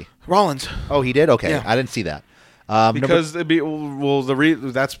Lashley? Rollins. Oh, he did? Okay. Yeah. I didn't see that. That's because that's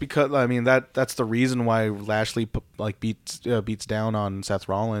the reason why Lashley beats down on Seth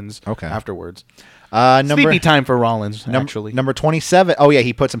Rollins afterwards. Sleepy time for Rollins, actually. Number 27. Oh, yeah,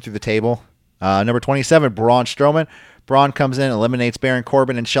 he puts him through the table. Number 27, Braun Strowman. Braun comes in, eliminates Baron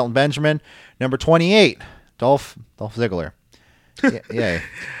Corbin and Shelton Benjamin. Number 28, Dolph Ziggler. Yeah.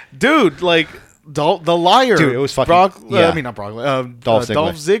 Dude, the liar. Dude, it was fucking... not Dolph Brock. Ziggler.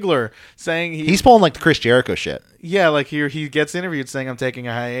 Dolph Ziggler saying he's pulling the Chris Jericho shit. Yeah, he gets interviewed saying, "I'm taking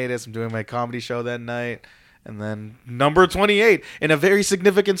a hiatus. I'm doing my comedy show that night." And then number 28 in a very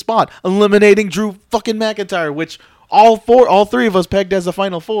significant spot, eliminating Drew fucking McIntyre, which all three of us pegged as the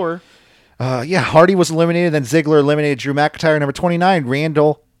final 4. Hardy was eliminated. Then Ziggler eliminated Drew McIntyre. Number 29,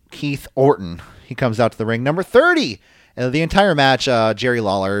 Randall Keith Orton. He comes out to the ring. Number 30. The entire match, Jerry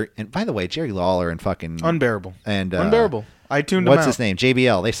Lawler, and by the way, Jerry Lawler and fucking unbearable and unbearable. I tuned them out. What's his name?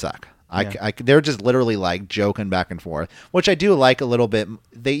 JBL. They suck. They're just literally joking back and forth, which I do like a little bit.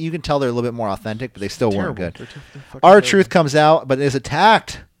 You can tell they're a little bit more authentic, but they still weren't good. R-Truth comes out, but is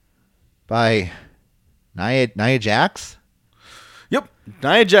attacked by Nia Jax. Yep,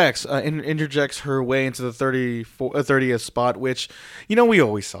 Nia Jax interjects her way into the 30th spot, which we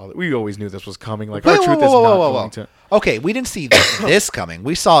always saw that. We always knew this was coming. R-Truth is not going to. Okay, we didn't see this coming.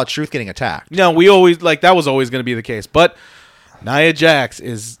 We saw Truth getting attacked. No, we always that was always going to be the case, but Nia Jax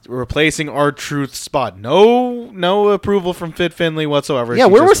is replacing R-Truth's spot. No approval from Fit Finlay whatsoever. Yeah,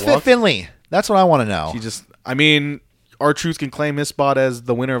 where was Fit Finlay? That's what I want to know. R-Truth can claim his spot as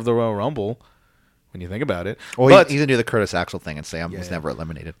the winner of the Royal Rumble when you think about it. Well, he's going to do the Curtis Axel thing and say he's never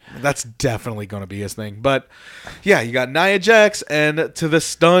eliminated. That's definitely going to be his thing. But, yeah, you got Nia Jax, and to the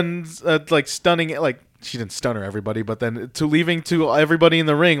stunning, she didn't stun everybody, but then leaving to everybody in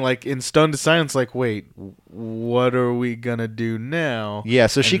the ring, in stunned silence, wait, what are we going to do now? Yeah,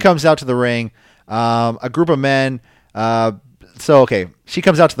 so she comes out to the ring. A group of men. She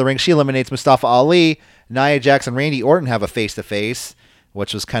comes out to the ring. She eliminates Mustafa Ali. Nia Jax and Randy Orton have a face-to-face,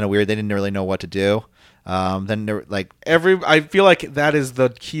 which was kind of weird. They didn't really know what to do. Then there I feel like that is the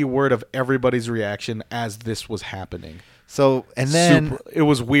key word of everybody's reaction as this was happening. So and then it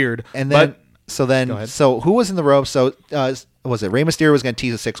was weird. And then who was in the rope? So was it Rey Mysterio was going to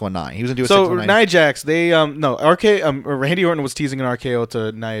tease a 619? He was going to do a 619. So Nia Jax, Randy Orton was teasing an RKO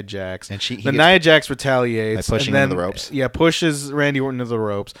to Nia Jax, and Nia Jax retaliates by pushing him into the ropes. Yeah, pushes Randy Orton into the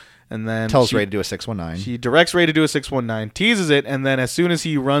ropes. and then tells Ray to do a 619. She directs Ray to do a 619, teases it, and then as soon as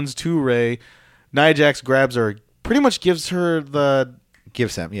he runs to Ray, Nia Jax grabs her, pretty much gives her the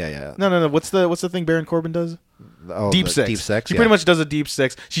gives him yeah. No. What's the thing Baron Corbin does? Deep six. Deep six. She pretty much does a deep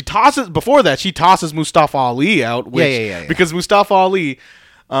six. She tosses Mustafa Ali out. Which, yeah. Because Mustafa Ali,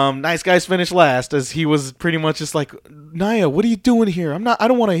 nice guys finish last, as he was pretty much just like, Nia, what are you doing here? I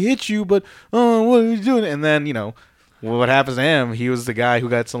don't want to hit you, but what are you doing? And then what happens to him? He was the guy who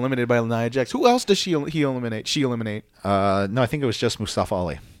got eliminated by Nia Jax. Who else does he eliminate? No, I think it was just Mustafa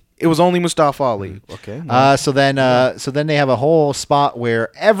Ali. It was only Mustafa Ali. Okay. So then they have a whole spot where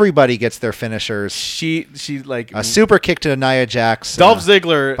everybody gets their finishers. She like a super kick to Nia Jax. Dolph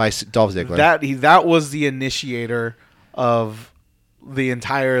Ziggler. By Dolph Ziggler. That was the initiator of the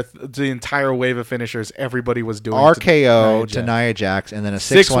entire wave of finishers everybody was doing. RKO to Nia Jax, and then a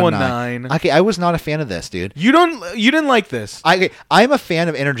 619. Okay, I was not a fan of this, dude. You didn't like this. I'm a fan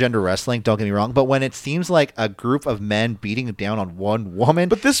of intergender wrestling, don't get me wrong, but when it seems like a group of men beating down on one woman,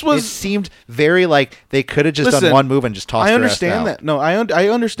 but it seemed very like they could have just done one move and just tossed her ass out. I understand that. No, I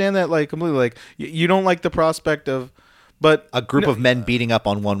understand that like completely. Like you don't like the prospect of. But a group of men beating up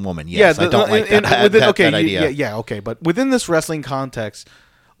on one woman. Yes, I don't like that idea. Yeah, okay. But within this wrestling context,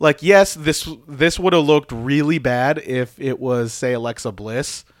 like, yes, this would have looked really bad if it was, say, Alexa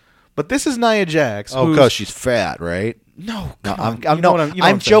Bliss. But this is Nia Jax. Oh, because she's fat, right? No, I'm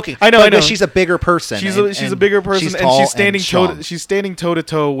joking. I know. She's a bigger person. She's a bigger person, and she's standing toe to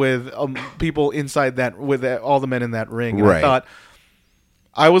toe with people inside that, with all the men in that ring. And I thought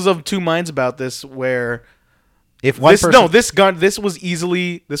I was of two minds about this, where. This is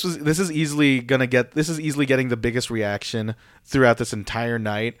easily getting the biggest reaction throughout this entire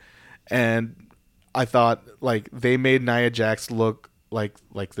night, and I thought like they made Nia Jax look like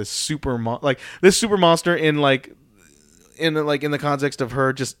this super monster in the context of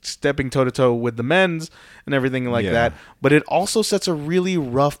her just stepping toe to toe with the men's and everything like that. But it also sets a really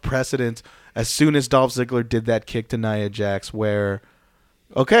rough precedent as soon as Dolph Ziggler did that kick to Nia Jax, where.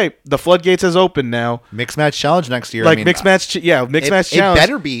 Okay, the floodgates has opened now. Mixed match challenge next year. Mixed match challenge. It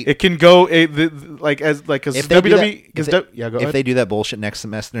better be. It can go because WWE. If they do that bullshit next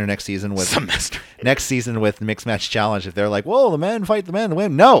season with mixed match challenge, if they're like, "Whoa, the men fight the men to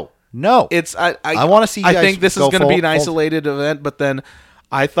win," no. It's I want to see. I think this is going to be an isolated event, but then.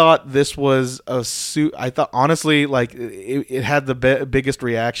 I thought this was a suit. I thought honestly, like it had the biggest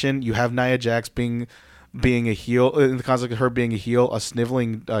reaction. You have Nia Jax being a heel in the context of her being a heel, a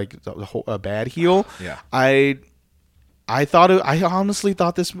sniveling like a bad heel. Yeah, I honestly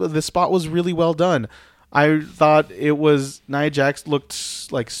thought this spot was really well done. I thought it was Nia Jax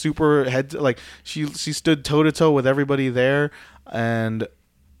looked like super she stood toe to toe with everybody there, and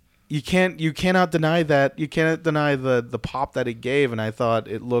you cannot deny that. You cannot deny the pop that it gave, and I thought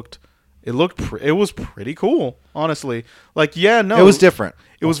it was pretty cool, honestly. It was different.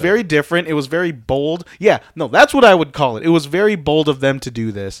 It was very different. It was very bold. Yeah, no, that's what I would call it. It was very bold of them to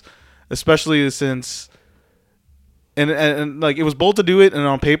do this, especially since, and like it was bold to do it, and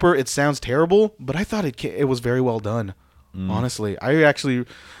on paper it sounds terrible, but I thought it was very well done. Honestly,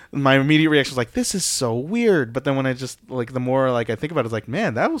 my immediate reaction was like, "This is so weird," but then when I just the more I think about it, it's like,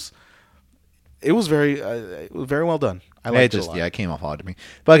 man, it was very well done. I liked it a lot. Yeah, it came off hard to me.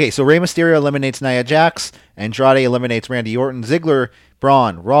 But okay, so Rey Mysterio eliminates Nia Jax, Andrade eliminates Randy Orton, Ziggler,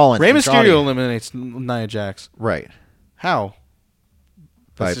 Braun, Rollins. Rey Mysterio eliminates Nia Jax. Right. How?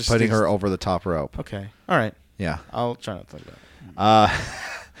 By putting her over the top rope. Okay. All right. Yeah. I'll try not to think about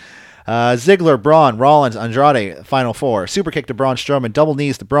it. Ziggler, Braun, Rollins, Andrade, final four. Super kick to Braun Strowman, double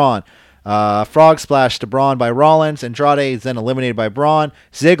knees to Braun. Frog splash to Braun by Rollins. Andrade is then eliminated by Braun.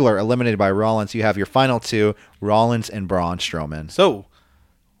 Ziggler eliminated by Rollins. You have your final two, Rollins and Braun Strowman. So,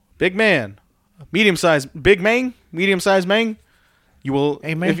 big man, medium-sized man. You will,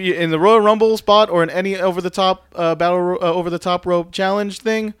 if you in the Royal Rumble spot or in any over-the-top over-the-top rope challenge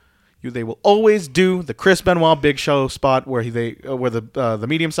thing, they will always do the Chris Benoit Big Show spot where the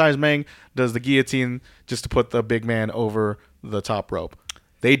medium-sized man does the guillotine just to put the big man over the top rope.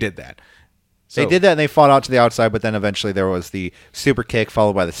 They did that. They did that, and they fought out to the outside, but then eventually there was the super kick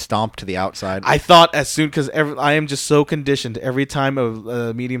followed by the stomp to the outside. I thought as soon, because I am just so conditioned, every time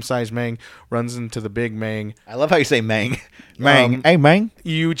a medium-sized Mang runs into the big Mang. I love how you say Mang. Mang. Hey, Mang.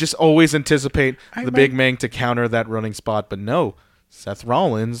 You just always anticipate the big Mang to counter that running spot, but no. Seth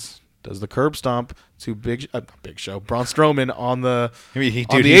Rollins does the curb stomp to Big Show, Braun Strowman on the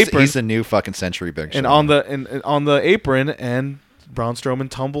apron. He's the new fucking century Big Show. And on the apron, and Braun Strowman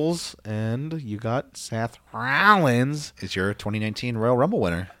tumbles, and you got Seth Rollins. Is your 2019 Royal Rumble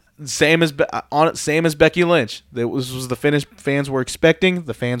winner. Same as Becky Lynch. This was the finish fans were expecting.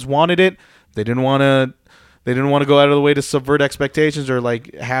 The fans wanted it. They didn't want to go out of the way to subvert expectations or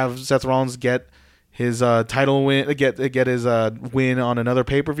like have Seth Rollins get his title win, get his win on another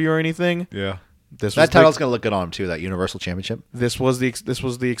pay-per-view or anything. Yeah. That title's going to look good on him too, that Universal Championship. This was the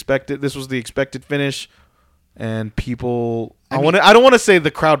expected finish, and people. I don't want to say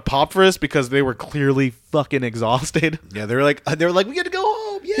the crowd popped for us because they were clearly fucking exhausted. Yeah, they were like we got to go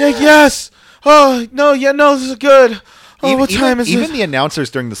home. Yeah. Yes. Oh no. Yeah. No. This is good. Oh, what time is it? Even the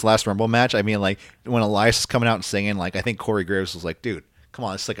announcers during this last Rumble match. I mean, like when Elias is coming out and singing, like I think Corey Graves was like, "Dude, come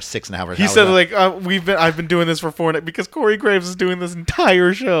on, it's like a 6.5 hour." He said, "Like I've been doing this for 4 nights because Corey Graves is doing this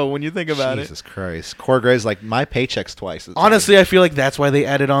entire show." When you think about it, Jesus Christ, Corey Graves like my paycheck's twice. Honestly, I feel like that's why they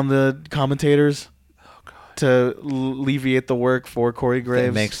added on the commentators to alleviate the work for Corey Graves.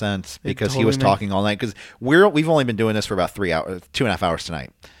 It makes sense because he was talking all night. Because we've only been doing this for about 3 hours, 2.5 hours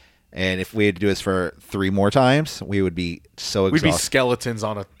tonight. And if we had to do this for 3 more times, we would be so exhausted. We'd be skeletons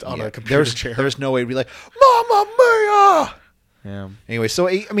on a computer chair. There's no way to be like, Mamma Mia! Yeah. Anyway, so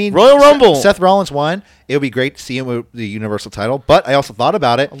I mean, Royal Rumble. Seth Rollins won. It would be great to see him with the Universal title. But I also thought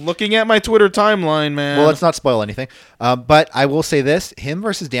about it. Looking at my Twitter timeline, man. Well, let's not spoil anything. But I will say this: him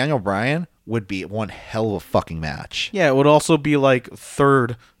versus Daniel Bryan would be one hell of a fucking match. Yeah, it would also be like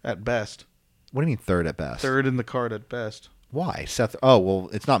third at best. What do you mean third at best? Third in the card at best. Why? Seth? Oh, well,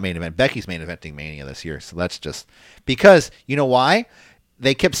 it's not main event. Becky's main eventing Mania this year, so that's just because you know why?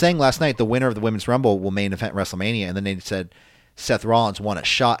 They kept saying last night the winner of the Women's Rumble will main event WrestleMania, and then they said Seth Rollins won a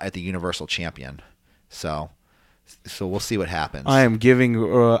shot at the Universal Champion. So we'll see what happens. I am giving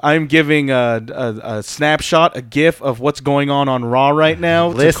a snapshot, a GIF of what's going on Raw right now.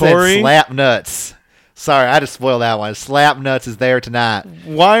 Listen, to Corey. Slap Nuts. Sorry, I just spoiled that one. Slap Nuts is there tonight.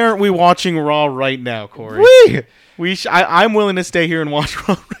 Why aren't we watching Raw right now, Corey? I'm willing to stay here and watch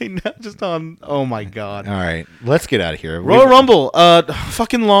Raw right now. Just on. Oh my god! All right, let's get out of here. Royal Rumble,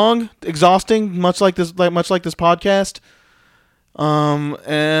 fucking long, exhausting, much like this podcast.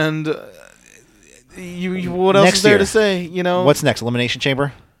 And you what else is there to say? You know, what's next? Elimination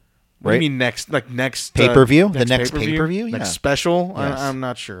Chamber. What do you mean next? Like next pay-per-view? The next pay-per-view? Yeah. Next special? Yes. I'm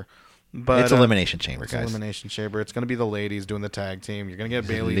not sure. But it's Elimination Chamber, guys. Elimination Chamber. It's going to be the ladies doing the tag team. You're going to get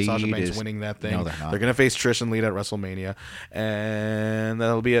Bayley and Sasha Banks winning that thing. No, they're not. They're going to face Trish and Lita at WrestleMania. And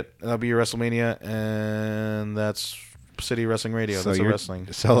that'll be it. That'll be your WrestleMania. And that's City Wrestling Radio. That's wrestling.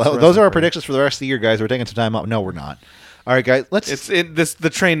 So those are our predictions for the rest of the year, guys. We're taking some time up. No, we're not. All right, guys.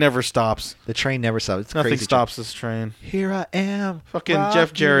 The train never stops. The train never stops. It's Nothing crazy stops this train. Here I am. Fucking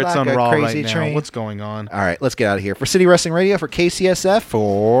Jeff Jarrett's on Raw right now. What's going on? All right, let's get out of here. For City Wrestling Radio, for KCSF,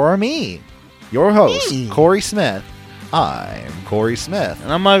 for me, your host, Corey Smith. I'm Corey Smith.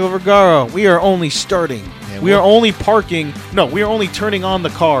 And I'm Michael Vergara. We are only starting. We are only parking. No, we are only turning on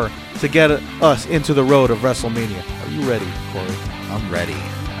the car to get us into the road of WrestleMania. Are you ready, Corey? I'm ready.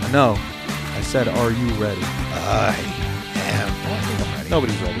 No. I said, are you ready? I am. I think I'm ready.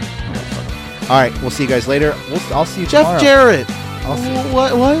 Nobody's ready. All right, we'll see you guys later. I'll see you tomorrow. Jeff Jarrett.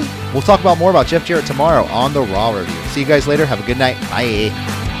 What? We'll talk about more about Jeff Jarrett tomorrow on the Raw review. See you guys later. Have a good night. Bye.